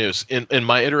news. Good news. In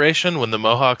my iteration, when the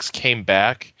Mohawks came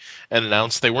back and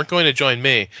announced they weren't going to join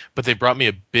me, but they brought me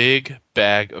a big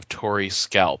bag of Tory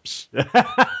scalps.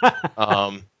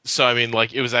 So, I mean,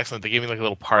 it was excellent. They gave me a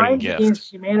little parting gift.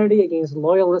 Against humanity, against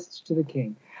loyalists to the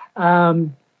king.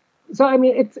 So, I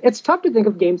mean, it's tough to think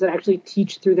of games that actually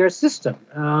teach through their system.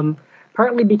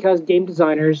 Partly because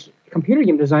computer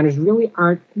game designers really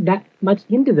aren't that much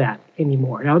into that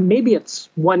anymore. Now, maybe it's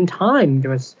one time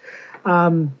there was,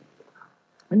 and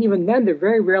even then, they're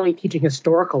very rarely teaching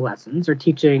historical lessons or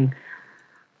teaching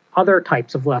other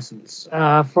types of lessons.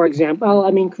 For example,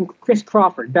 I mean, Chris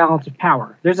Crawford, Balance of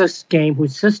Power. There's a game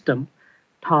whose system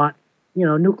taught,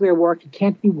 nuclear war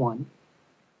can't be won,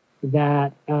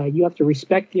 that you have to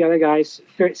respect the other guy's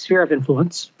sphere of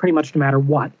influence, pretty much no matter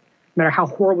what. No matter how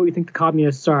horrible you think the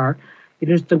communists are, you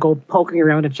just don't go poking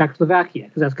around in Czechoslovakia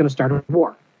because that's going to start a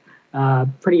war.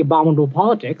 Pretty abominable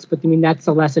politics, but I mean that's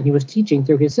the lesson he was teaching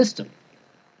through his system.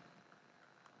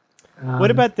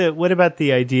 What about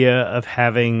the idea of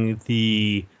having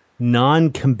the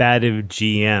non-combative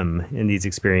GM in these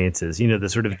experiences? The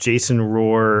sort of Jason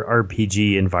Rohr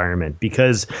RPG environment,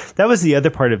 because that was the other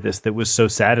part of this that was so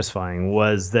satisfying,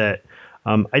 was that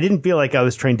I didn't feel like I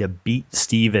was trying to beat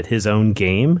Steve at his own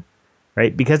game,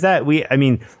 right? Because I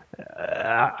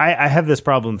have this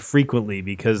problem frequently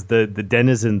because the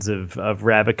denizens of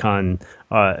Rabicon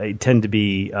tend to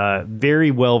be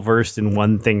very well versed in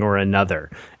one thing or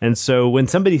another. And so when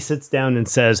somebody sits down and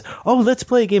says, oh, let's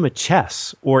play a game of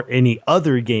chess or any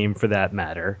other game for that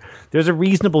matter, there's a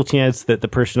reasonable chance that the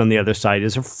person on the other side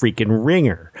is a freaking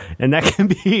ringer. And that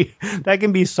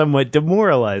can be somewhat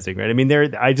demoralizing, right? I mean,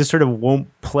 I just sort of won't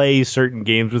play certain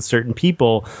games with certain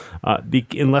people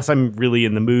unless I'm really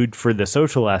in the mood for the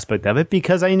social aspect of it,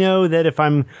 because I know that if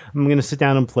I'm going to sit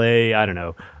down and play, I don't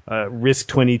know, Risk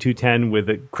 2210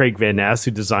 with Craig Van Ness,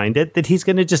 who designed it, that he's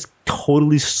going to just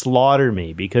totally slaughter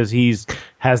me because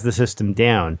has the system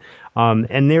down.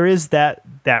 And there is that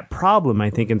problem, I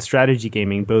think, in strategy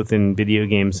gaming, both in video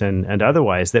games and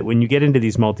otherwise, that when you get into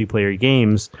these multiplayer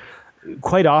games,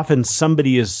 quite often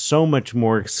somebody is so much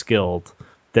more skilled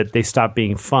that they stop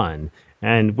being fun.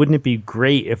 And wouldn't it be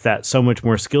great if that so much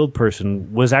more skilled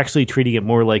person was actually treating it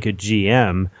more like a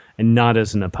GM and not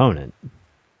as an opponent?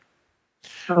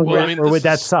 Well, I mean, or would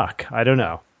that suck? I don't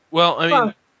know. Well, I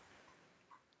mean,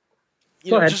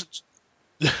 go ahead. just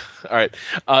all right.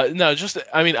 No, just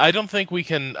I mean, I don't think we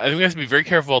can. I think we have to be very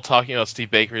careful talking about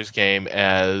Steve Baker's game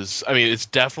as. I mean, it's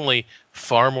definitely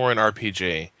far more an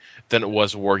RPG than it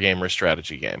was a wargame or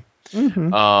strategy game.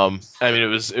 Mm-hmm. I mean, it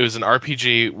was an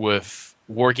RPG with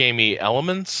wargamey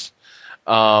elements,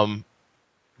 but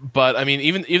I mean,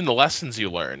 even the lessons you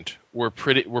learned were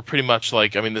pretty much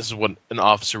like, I mean, this is what an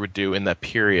officer would do in that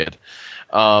period.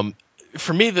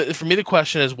 For me, the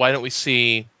question is, why don't we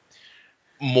see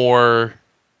more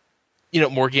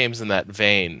games in that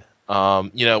vein?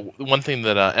 One thing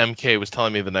that MK was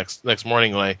telling me the next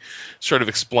morning when I sort of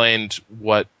explained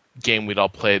what game we'd all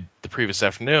played the previous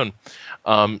afternoon,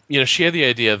 she had the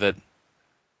idea that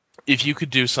if you could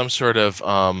do some sort of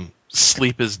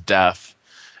Sleep is Death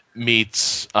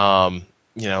meets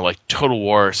like Total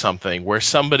War or something, where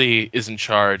somebody is in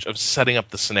charge of setting up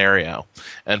the scenario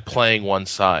and playing one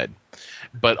side,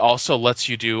 but also lets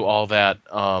you do all that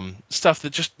stuff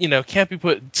that just can't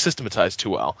be systematized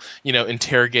too well.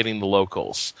 Interrogating the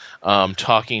locals,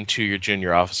 talking to your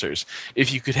junior officers.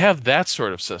 If you could have that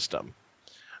sort of system,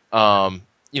 I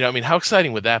mean, how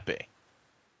exciting would that be?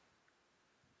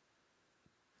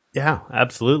 Yeah,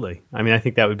 absolutely. I mean, I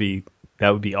think that would be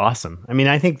awesome. I mean,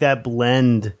 I think that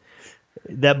blend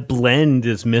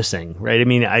is missing, right? I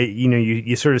mean,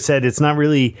 you sort of said it's not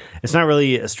really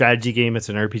a strategy game, it's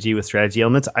an RPG with strategy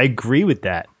elements. I agree with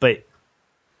that, but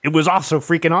it was also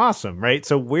freaking awesome, right?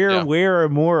 So where are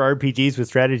more RPGs with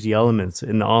strategy elements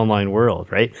in the online world,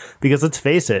 right? Because let's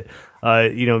face it,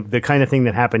 the kind of thing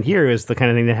that happened here is the kind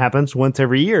of thing that happens once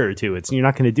every year or two. You're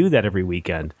not going to do that every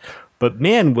weekend. But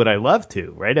man, would I love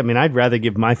to, right? I mean, I'd rather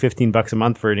give my $15 a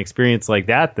month for an experience like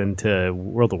that than to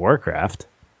World of Warcraft.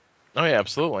 Oh yeah,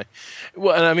 absolutely.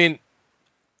 Well, and I mean,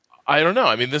 I don't know.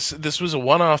 I mean, this was a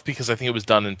one-off because I think it was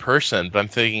done in person. But I'm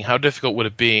thinking, how difficult would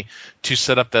it be to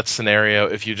set up that scenario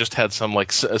if you just had some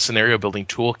like a scenario building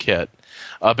toolkit,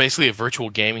 basically a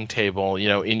virtual gaming table,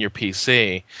 in your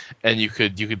PC, and you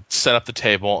could set up the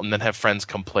table and then have friends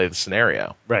come play the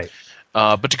scenario. Right.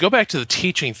 But to go back to the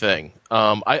teaching thing,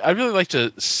 I really like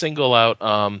to single out,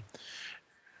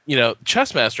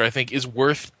 Chessmaster, I think, is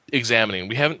worth examining.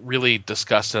 We haven't really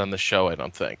discussed it on the show, I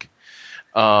don't think.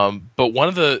 But one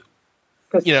of the...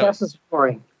 Because chess is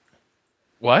boring.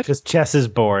 What? Because chess is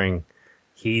boring.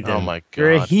 Heathen. Oh, my God.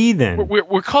 You're a heathen.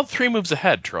 We're called 3 moves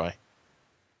ahead, Troy.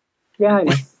 Yeah, I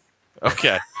know.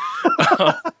 Okay.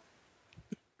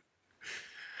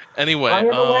 Anyway... I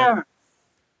am aware.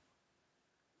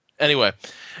 Anyway,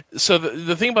 so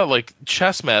the thing about like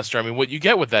Chessmaster, I mean, what you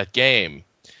get with that game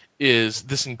is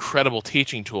this incredible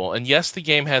teaching tool. And yes, the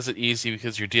game has it easy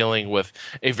because you're dealing with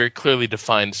a very clearly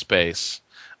defined space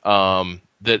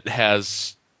that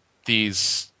has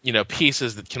these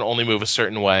pieces that can only move a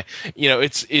certain way.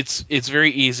 It's very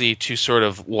easy to sort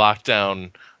of lock down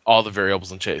all the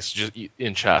variables in chess. Just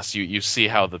in chess, you see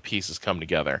how the pieces come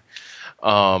together.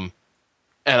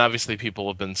 And obviously, people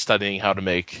have been studying how to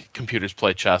make computers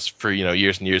play chess for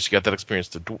years and years to get that experience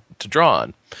to draw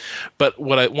on. But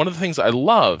one of the things I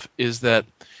love is that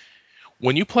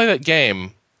when you play that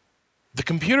game, the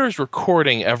computer is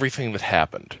recording everything that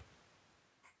happened.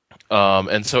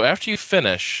 And so after you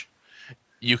finish,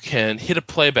 you can hit a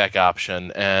playback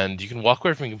option, and you can walk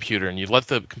away from the computer, and you let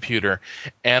the computer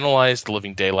analyze the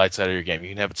living daylights out of your game. You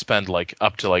can have it spend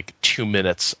up to 2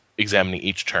 minutes examining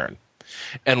each turn.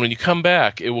 And when you come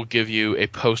back, it will give you a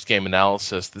post-game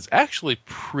analysis that's actually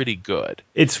pretty good.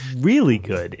 It's really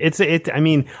good. I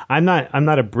mean, I'm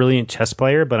not a brilliant chess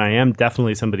player, but I am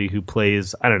definitely somebody who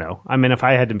plays, I don't know. I mean, if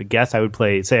I had to guess, I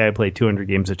play 200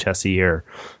 games of chess a year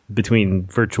between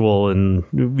virtual and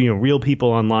real people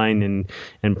online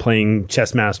and playing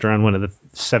Chessmaster on one of the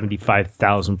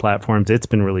 75,000 platforms it's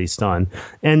been released on.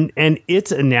 And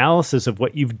its analysis of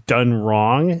what you've done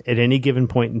wrong at any given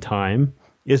point in time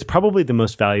is probably the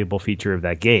most valuable feature of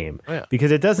that game. Oh, yeah.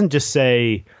 Because it doesn't just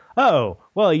say, oh,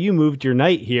 well, you moved your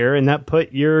knight here and that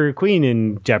put your queen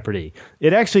in jeopardy.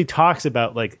 It actually talks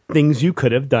about like things you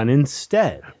could have done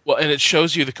instead. Well, and it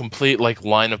shows you the complete like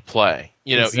line of play.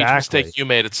 Exactly. Each mistake you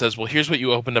made, it says, well, here's what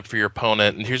you opened up for your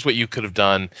opponent, and here's what you could have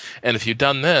done. And if you'd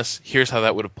done this, here's how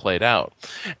that would have played out.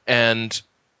 And,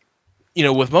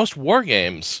 with most war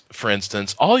games, for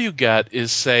instance, all you get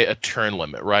is, say, a turn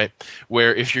limit, right?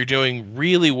 Where if you're doing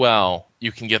really well,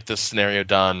 you can get this scenario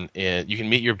done you can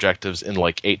meet your objectives in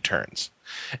like 8 turns.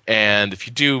 And if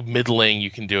you do middling,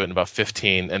 you can do it in about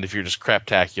 15. And if you're just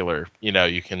craptacular,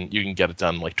 you can get it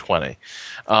done in like 20.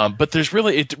 But it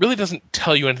really doesn't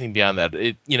tell you anything beyond that.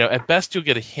 At best you'll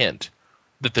get a hint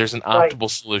that there's an optimal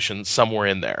solution somewhere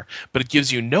in there, but it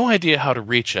gives you no idea how to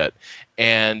reach it,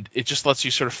 and it just lets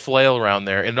you sort of flail around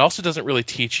there. And it also doesn't really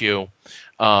teach you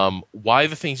why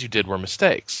the things you did were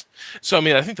mistakes. So, I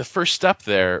mean, I think the first step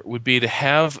there would be to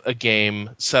have a game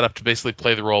set up to basically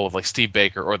play the role of like Steve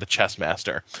Baker or the chess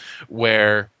master,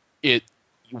 where it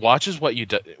watches what you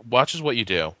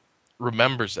do,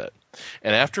 remembers it,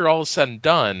 and after all is said and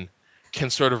done,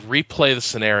 can sort of replay the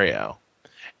scenario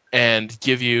and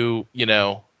give you,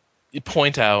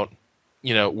 point out,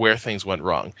 where things went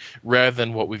wrong, rather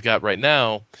than what we've got right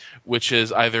now, which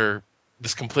is either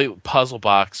this complete puzzle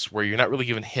box where you're not really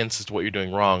given hints as to what you're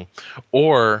doing wrong,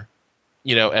 or,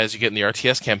 as you get in the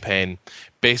RTS campaign,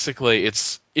 basically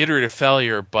it's iterative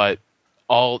failure, but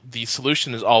all the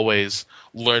solution is always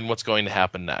learn what's going to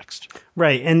happen next.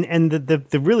 Right. And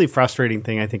the really frustrating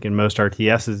thing I think in most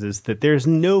RTSs is that there's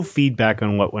no feedback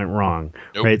on what went wrong.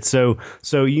 Nope. Right. So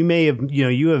you may have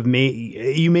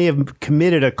you may have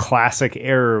committed a classic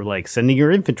error like sending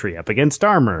your infantry up against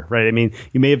armor. Right. I mean,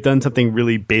 you may have done something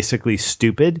really basically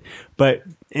stupid, but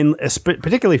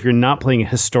particularly if you're not playing a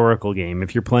historical game,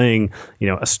 if you're playing, a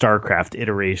StarCraft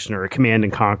iteration or a Command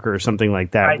and Conquer or something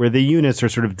like that, right, where the units are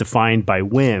sort of defined by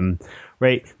whim,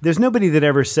 right? There's nobody that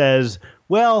ever says,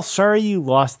 well, sorry you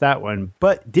lost that one,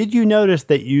 but did you notice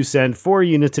that you sent 4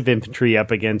 units of infantry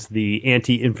up against the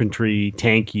anti-infantry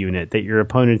tank unit that your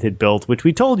opponent had built, which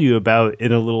we told you about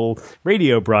in a little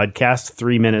radio broadcast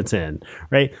 3 minutes in,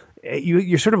 right?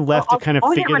 You're sort of left to kind of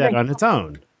figure that on its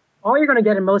own. All you're going to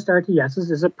get in most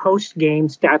RTSs is a post-game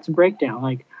stats breakdown,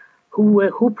 like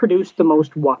who produced the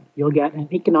most what. You'll get an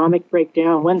economic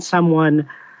breakdown when someone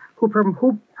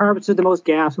who harvested the most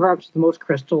gas, who harvested the most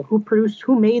crystal,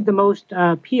 who made the most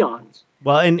peons.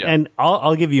 Well, and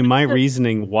I'll give you my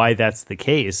reasoning why that's the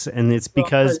case, and it's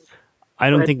because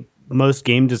I don't think most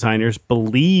game designers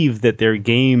believe that their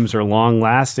games are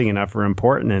long-lasting enough or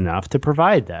important enough to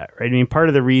provide that, right? I mean, part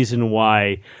of the reason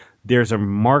why there's a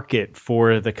market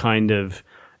for the kind of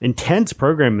intense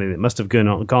programming that must have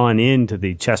gone into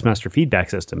the Chessmaster feedback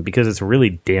system because it's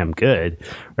really damn good,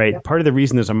 right? Yeah. Part of the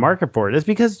reason there's a market for it is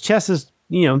because chess has,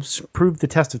 proved the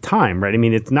test of time, right? I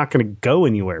mean, it's not going to go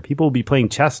anywhere. People will be playing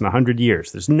chess in 100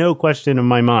 years. There's no question in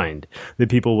my mind that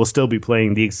people will still be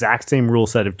playing the exact same rule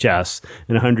set of chess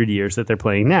in 100 years that they're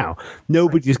playing now.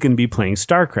 Nobody's going to be playing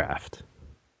StarCraft.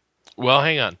 Well,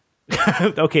 hang on.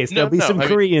 Okay, so there'll be some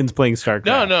Koreans playing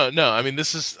StarCraft. No. I mean,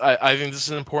 I think this is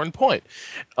an important point.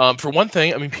 For one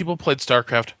thing, I mean, people played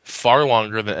StarCraft far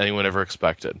longer than anyone ever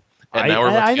expected. And now we're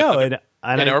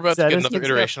about to get another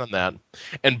iteration on that.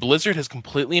 And Blizzard has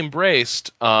completely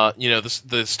embraced, the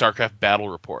StarCraft battle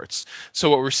reports. So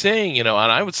what we're seeing, and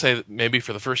I would say that maybe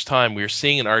for the first time, we're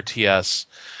seeing an RTS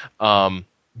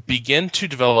begin to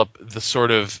develop the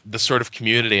sort of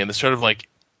community and the sort of like,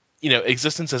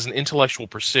 existence as an intellectual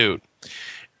pursuit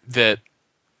that,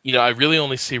 I really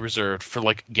only see reserved for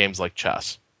like games like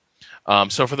chess.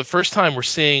 So for the first time, we're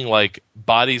seeing like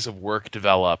bodies of work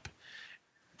develop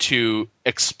to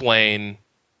explain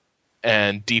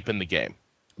and deepen the game.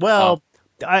 Well,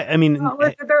 I mean,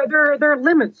 there are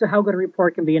limits to how good a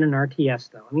report can be in an RTS,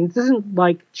 though. I mean, this isn't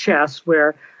like chess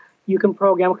where you can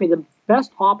program, okay, the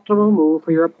best optimal move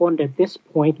for your opponent at this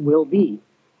point will be.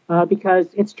 Because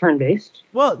it's turn-based.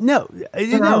 Well, no,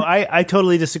 I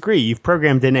totally disagree. You've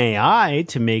programmed an AI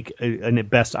to make a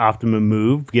best optimum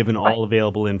move given all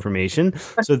available information.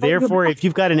 So therefore, if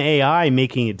you've got an AI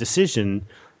making a decision,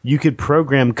 you could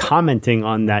program commenting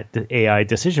on that AI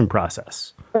decision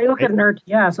process. When you look at an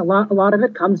RTS, a lot of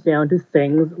it comes down to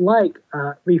things like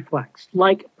reflex,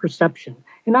 like perception,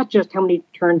 and not just how many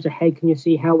turns ahead can you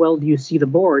see, how well do you see the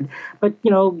board, but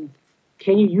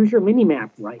can you use your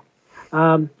mini-map right?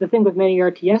 The thing with many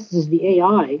RTS is the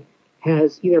AI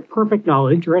has either perfect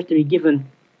knowledge or has to be given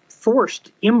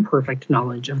forced imperfect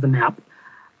knowledge of the map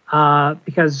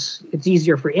because it's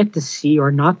easier for it to see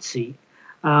or not see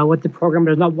what the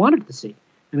programmer does not want it to see.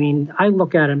 I mean, I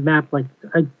look at a map like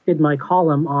I did my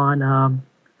column on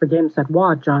for Games That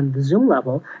Watch on the Zoom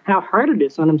level, how hard it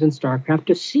is sometimes in StarCraft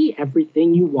to see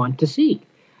everything you want to see.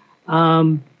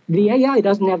 The AI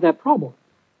doesn't have that problem.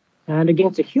 And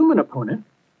against a human opponent,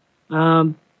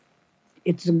 you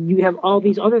have all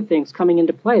these other things coming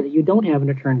into play that you don't have in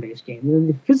a turn-based game.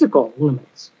 The physical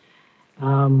limits.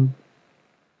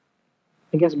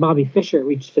 I guess Bobby Fischer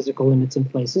reached physical limits in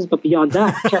places, but beyond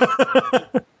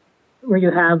that, where you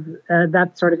have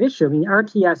that sort of issue. I mean,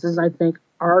 RTSs, I think,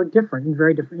 are different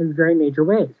in very major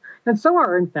ways. And so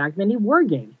are, in fact, many war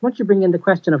games. Once you bring in the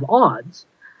question of odds,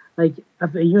 like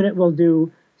if a unit will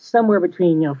do somewhere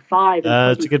between 5 and 20,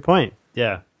 that's a good point.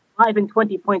 Yeah. 5 and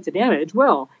 20 points of damage.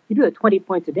 Well, you do that 20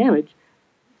 points of damage,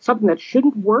 something that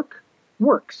shouldn't work,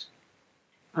 works.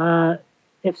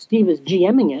 If Steve is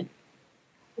GMing it,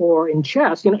 or in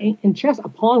chess, in chess, a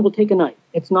pawn will take a knight.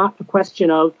 It's not a question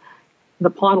of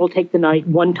the pawn will take the knight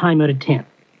one time out of 10.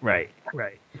 Right.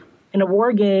 In a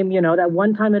war game, that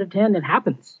one time out of 10, it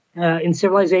happens. In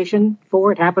Civilization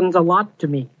 4, it happens a lot to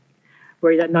me,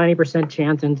 where that 90%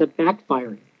 chance ends up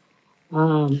backfiring.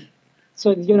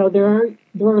 So, there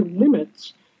are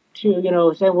limits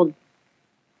to, say, well,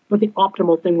 what the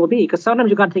optimal thing will be. Because sometimes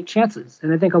you've got to take chances.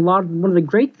 And I think one of the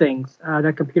great things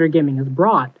that computer gaming has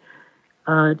brought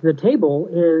to the table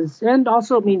is, and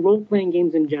also, role-playing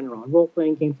games in general.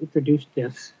 Role-playing games introduced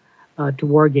this to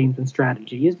war games and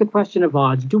strategy, is the question of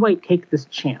odds. Do I take this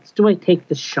chance? Do I take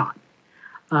this shot?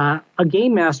 A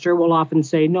game master will often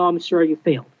say, no, I'm sorry you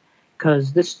failed,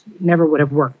 because this never would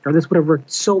have worked, or this would have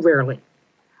worked so rarely.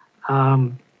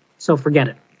 So forget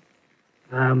it.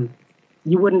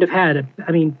 You wouldn't have had,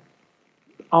 you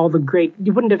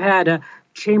wouldn't have had a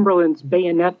Chamberlain's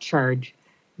bayonet charge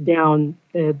down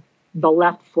the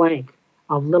left flank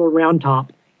of Little Round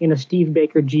Top in a Steve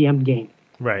Baker GM game.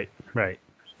 Right.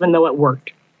 Even though it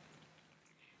worked.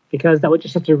 Because that was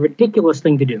just such a ridiculous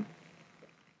thing to do.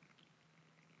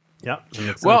 Yeah.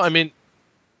 Well,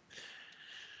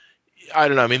 I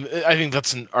don't know. I think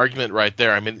that's an argument right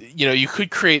there. You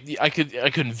could create. I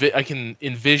can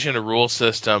envision a rule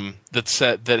system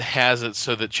that has it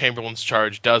so that Chamberlain's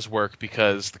charge does work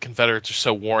because the Confederates are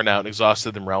so worn out and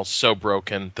exhausted, the morale's so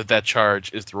broken that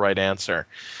charge is the right answer.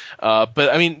 But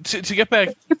to get back,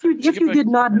 if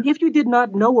you did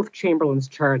not know of Chamberlain's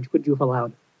charge, would you have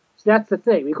allowed it? So that's the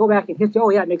thing. We go back in history. Oh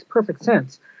yeah, it makes perfect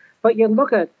sense. But you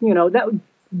look at that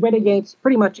went against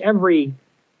pretty much every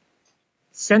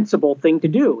sensible thing to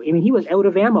do. He was out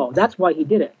of ammo. That's why he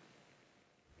did it.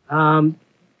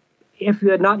 If you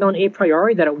had not known a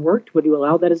priori that it worked, would you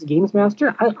allow that as a games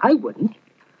master? I wouldn't.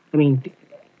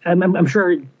 I'm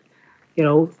sure,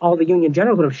 all the Union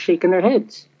generals would have shaken their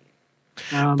heads.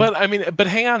 But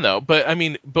hang on though.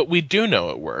 But we do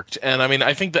know it worked, and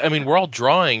I think that we're all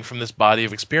drawing from this body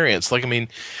of experience.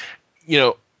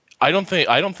 I don't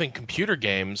think computer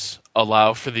games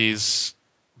allow for these.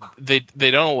 They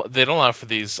don't allow for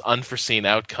these unforeseen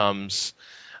outcomes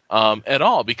at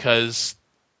all, because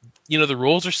the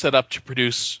rules are set up to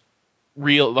produce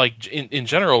in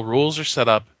general, rules are set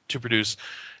up to produce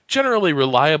generally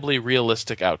reliably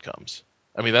realistic outcomes.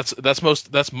 That's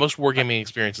most wargaming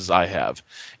experiences I have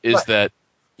is right. That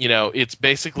it's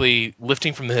basically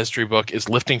lifting from the history book is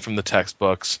lifting from the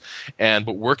textbooks, and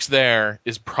what works there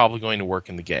is probably going to work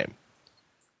in the game.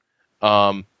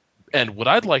 And what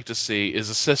I'd like to see is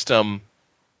a system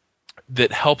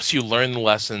that helps you learn the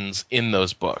lessons in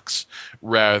those books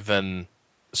rather than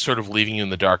sort of leaving you in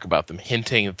the dark about them,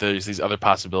 hinting that there's these other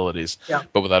possibilities,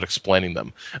 but without explaining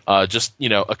them. Just,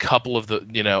 a couple of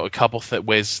the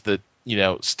ways that,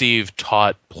 Steve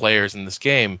taught players in this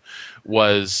game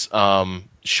was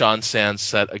Sean Sands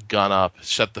set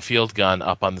the field gun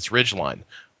up on this ridgeline,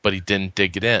 but he didn't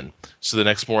dig it in. So the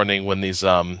next morning when these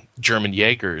German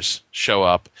Jaegers show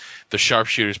up, the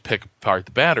sharpshooters pick apart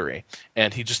the battery,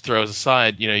 and he just throws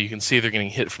aside, you can see they're getting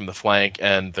hit from the flank,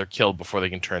 and they're killed before they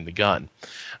can turn the gun.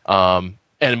 And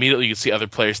immediately you can see other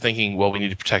players thinking, well, we need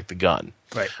to protect the gun.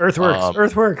 Right.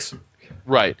 Earthworks.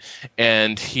 Right.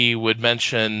 And he would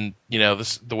mention,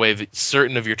 the way that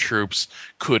certain of your troops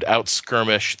could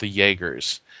out-skirmish the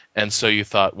Jaegers. and so you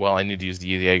thought, well, I need to use the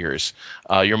Jaegers.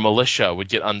 Your militia would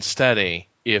get unsteady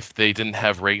if they didn't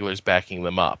have regulars backing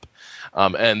them up,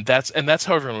 and that's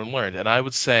how everyone learned. And I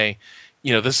would say,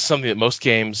 this is something that most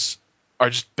games are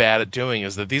just bad at doing,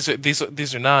 is that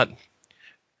these are not,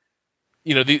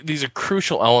 these are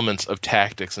crucial elements of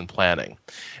tactics and planning.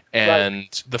 And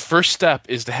the first step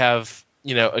is to have,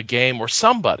 a game or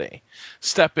somebody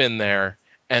step in there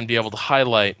and be able to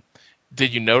highlight,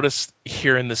 did you notice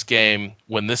here in this game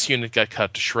when this unit got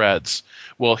cut to shreds?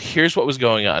 Well, here's what was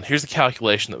going on. Here's the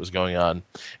calculation that was going on.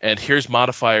 And here's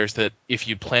modifiers that if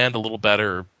you planned a little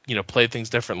better, played things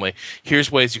differently,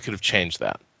 here's ways you could have changed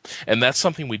that. And that's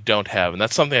something we don't have. And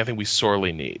that's something I think we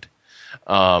sorely need.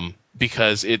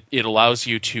 Because it allows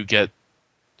you to get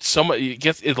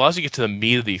it allows you to get to the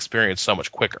meat of the experience so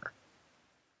much quicker.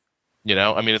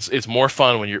 It's more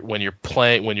fun when you're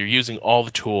playing, when you're using all the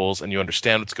tools and you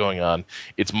understand what's going on.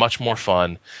 It's much more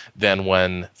fun than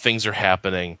when things are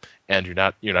happening and you're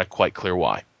not quite clear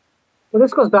why. Well,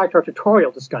 this goes back to our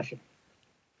tutorial discussion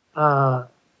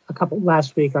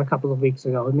last week or a couple of weeks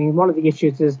ago. One of the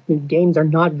issues is games are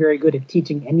not very good at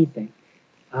teaching anything,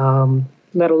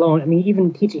 let alone,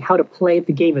 even teaching how to play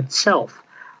the game itself,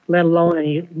 let alone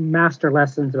any master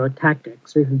lessons about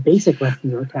tactics or even basic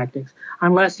lessons about tactics,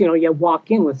 unless, you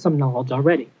walk in with some knowledge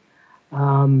already.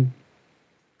 I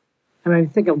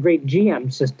think of great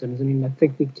GM systems. I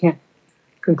think we can't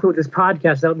conclude this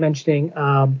podcast without mentioning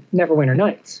Neverwinter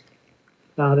Nights,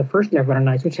 the first Neverwinter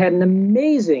Nights, which had an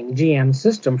amazing GM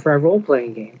system for a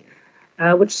role-playing game,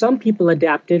 which some people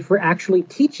adapted for actually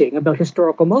teaching about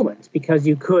historical moments, because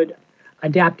you could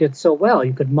adapt it so well,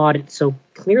 you could mod it so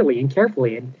clearly and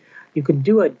carefully, and you could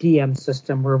do a DM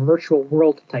system or a virtual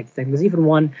world type thing. There's even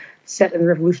one set in the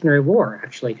Revolutionary War,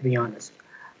 actually, to be honest.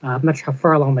 I'm not sure how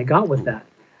far along they got with that.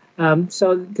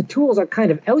 So the tools are kind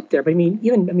of out there, but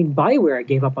even BioWare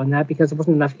gave up on that because there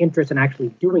wasn't enough interest in actually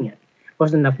doing it. There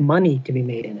wasn't enough money to be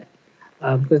made in it,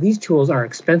 because these tools are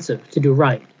expensive to do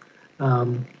right.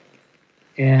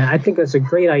 And I think that's a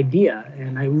great idea,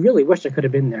 and I really wish I could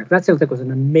have been there. That sounds like it was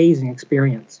an amazing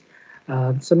experience.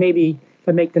 So maybe if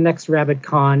I make the next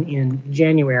RabbitCon in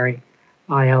January,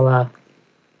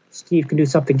 Steve can do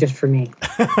something just for me.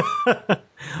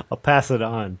 I'll pass it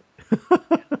on.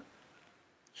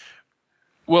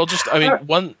 Well,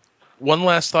 one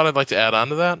last thought I'd like to add on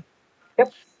to that.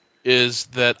 Yep. Is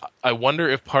that I wonder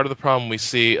if part of the problem we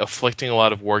see afflicting a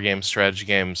lot of war games, strategy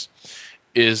games,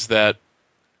 is that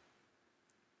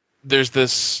there's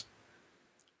this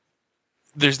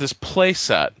play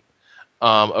set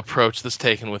approach that's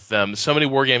taken with them. So many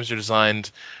war games are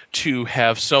designed to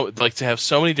have so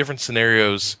many different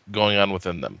scenarios going on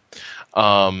within them,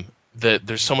 that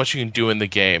there's so much you can do in the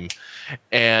game,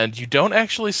 and you don't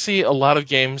actually see a lot of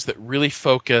games that really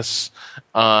focus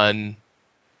on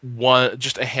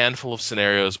just a handful of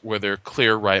scenarios where there are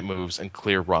clear right moves and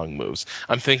clear wrong moves.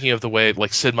 I'm thinking of the way,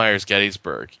 like Sid Meier's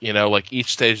Gettysburg,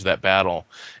 each stage of that battle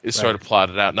is sort of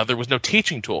plotted out. Now, there was no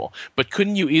teaching tool, but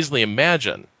couldn't you easily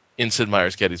imagine in Sid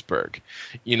Meier's Gettysburg,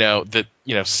 that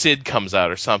Sid comes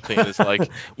out or something, and it's like,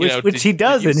 which he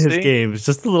does in his games,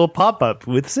 just a little pop-up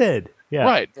with Sid. Yeah.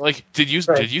 Right. Like, did you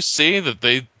see that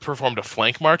they performed a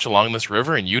flank march along this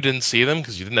river and you didn't see them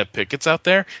because you didn't have pickets out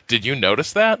there? Did you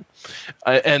notice that?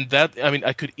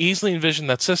 I could easily envision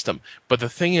that system. But the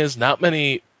thing is, not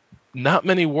many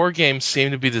war games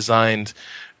seem to be designed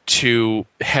to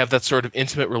have that sort of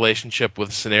intimate relationship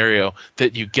with a scenario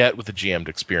that you get with a GM'd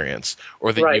experience,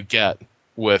 or that you get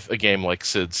with a game like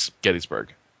Sid's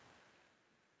Gettysburg.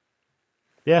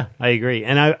 Yeah, I agree.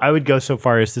 And I would go so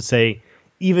far as to say,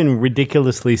 even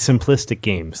ridiculously simplistic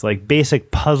games, like basic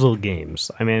puzzle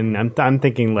games. I'm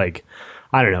thinking like,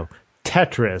 I don't know,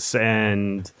 Tetris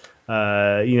and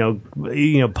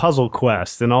Puzzle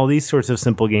Quest and all these sorts of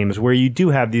simple games where you do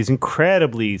have these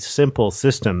incredibly simple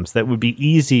systems that would be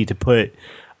easy to put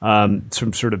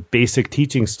some sort of basic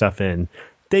teaching stuff in.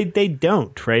 They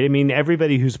don't, right?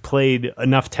 Everybody who's played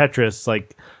enough Tetris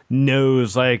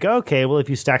knows, okay, well, if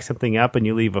you stack something up and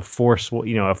you leave a four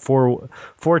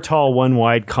tall, one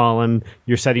wide column,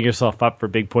 you're setting yourself up for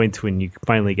big points when you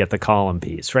finally get the column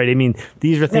piece, right?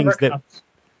 These are things that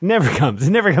never comes.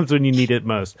 It never comes when you need it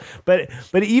most. But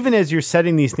even as you're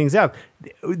setting these things up,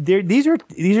 these are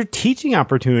teaching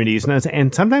opportunities,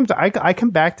 and sometimes I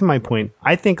come back to my point.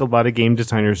 I think a lot of game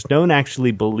designers don't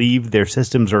actually believe their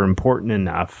systems are important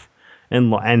enough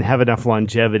and have enough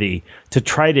longevity to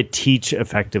try to teach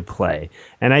effective play.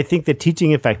 And I think that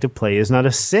teaching effective play is not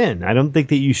a sin. I don't think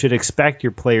that you should expect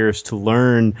your players to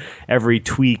learn every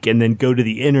tweak and then go to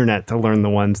the internet to learn the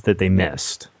ones that they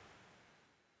missed.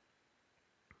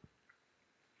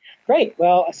 Great.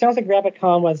 Well, it sounds like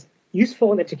RabbitCon was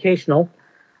useful and educational,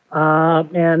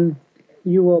 and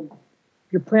you're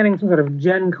planning some sort of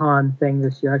Gen Con thing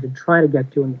this year. I should try to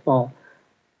get to in the fall.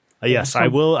 Yes, I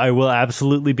will. I will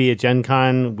absolutely be at Gen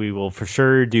Con. We will for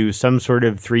sure do some sort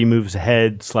of 3 moves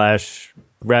ahead / RabbitCon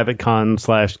 /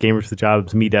 Gamers for the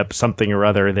Jobs meetup, something or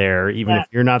other there, even if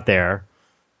you're not there.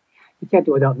 You can't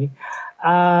do it without me.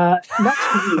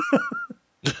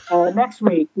 Next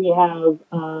week we have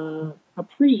a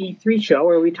pre-E3 show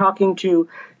where we're talking to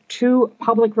 2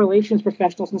 public relations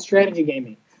professionals in strategy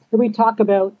gaming. Where we talk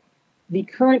about the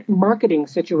current marketing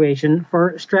situation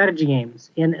for strategy games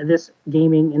in this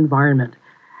gaming environment.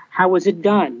 How is it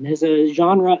done? As a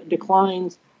genre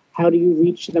declines, how do you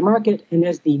reach the market? And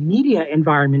as the media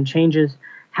environment changes,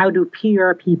 how do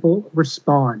PR people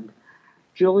respond?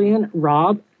 Julian,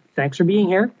 Rob, thanks for being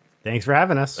here. Thanks for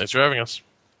having us. Thanks for having us.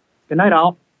 Good night,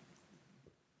 all.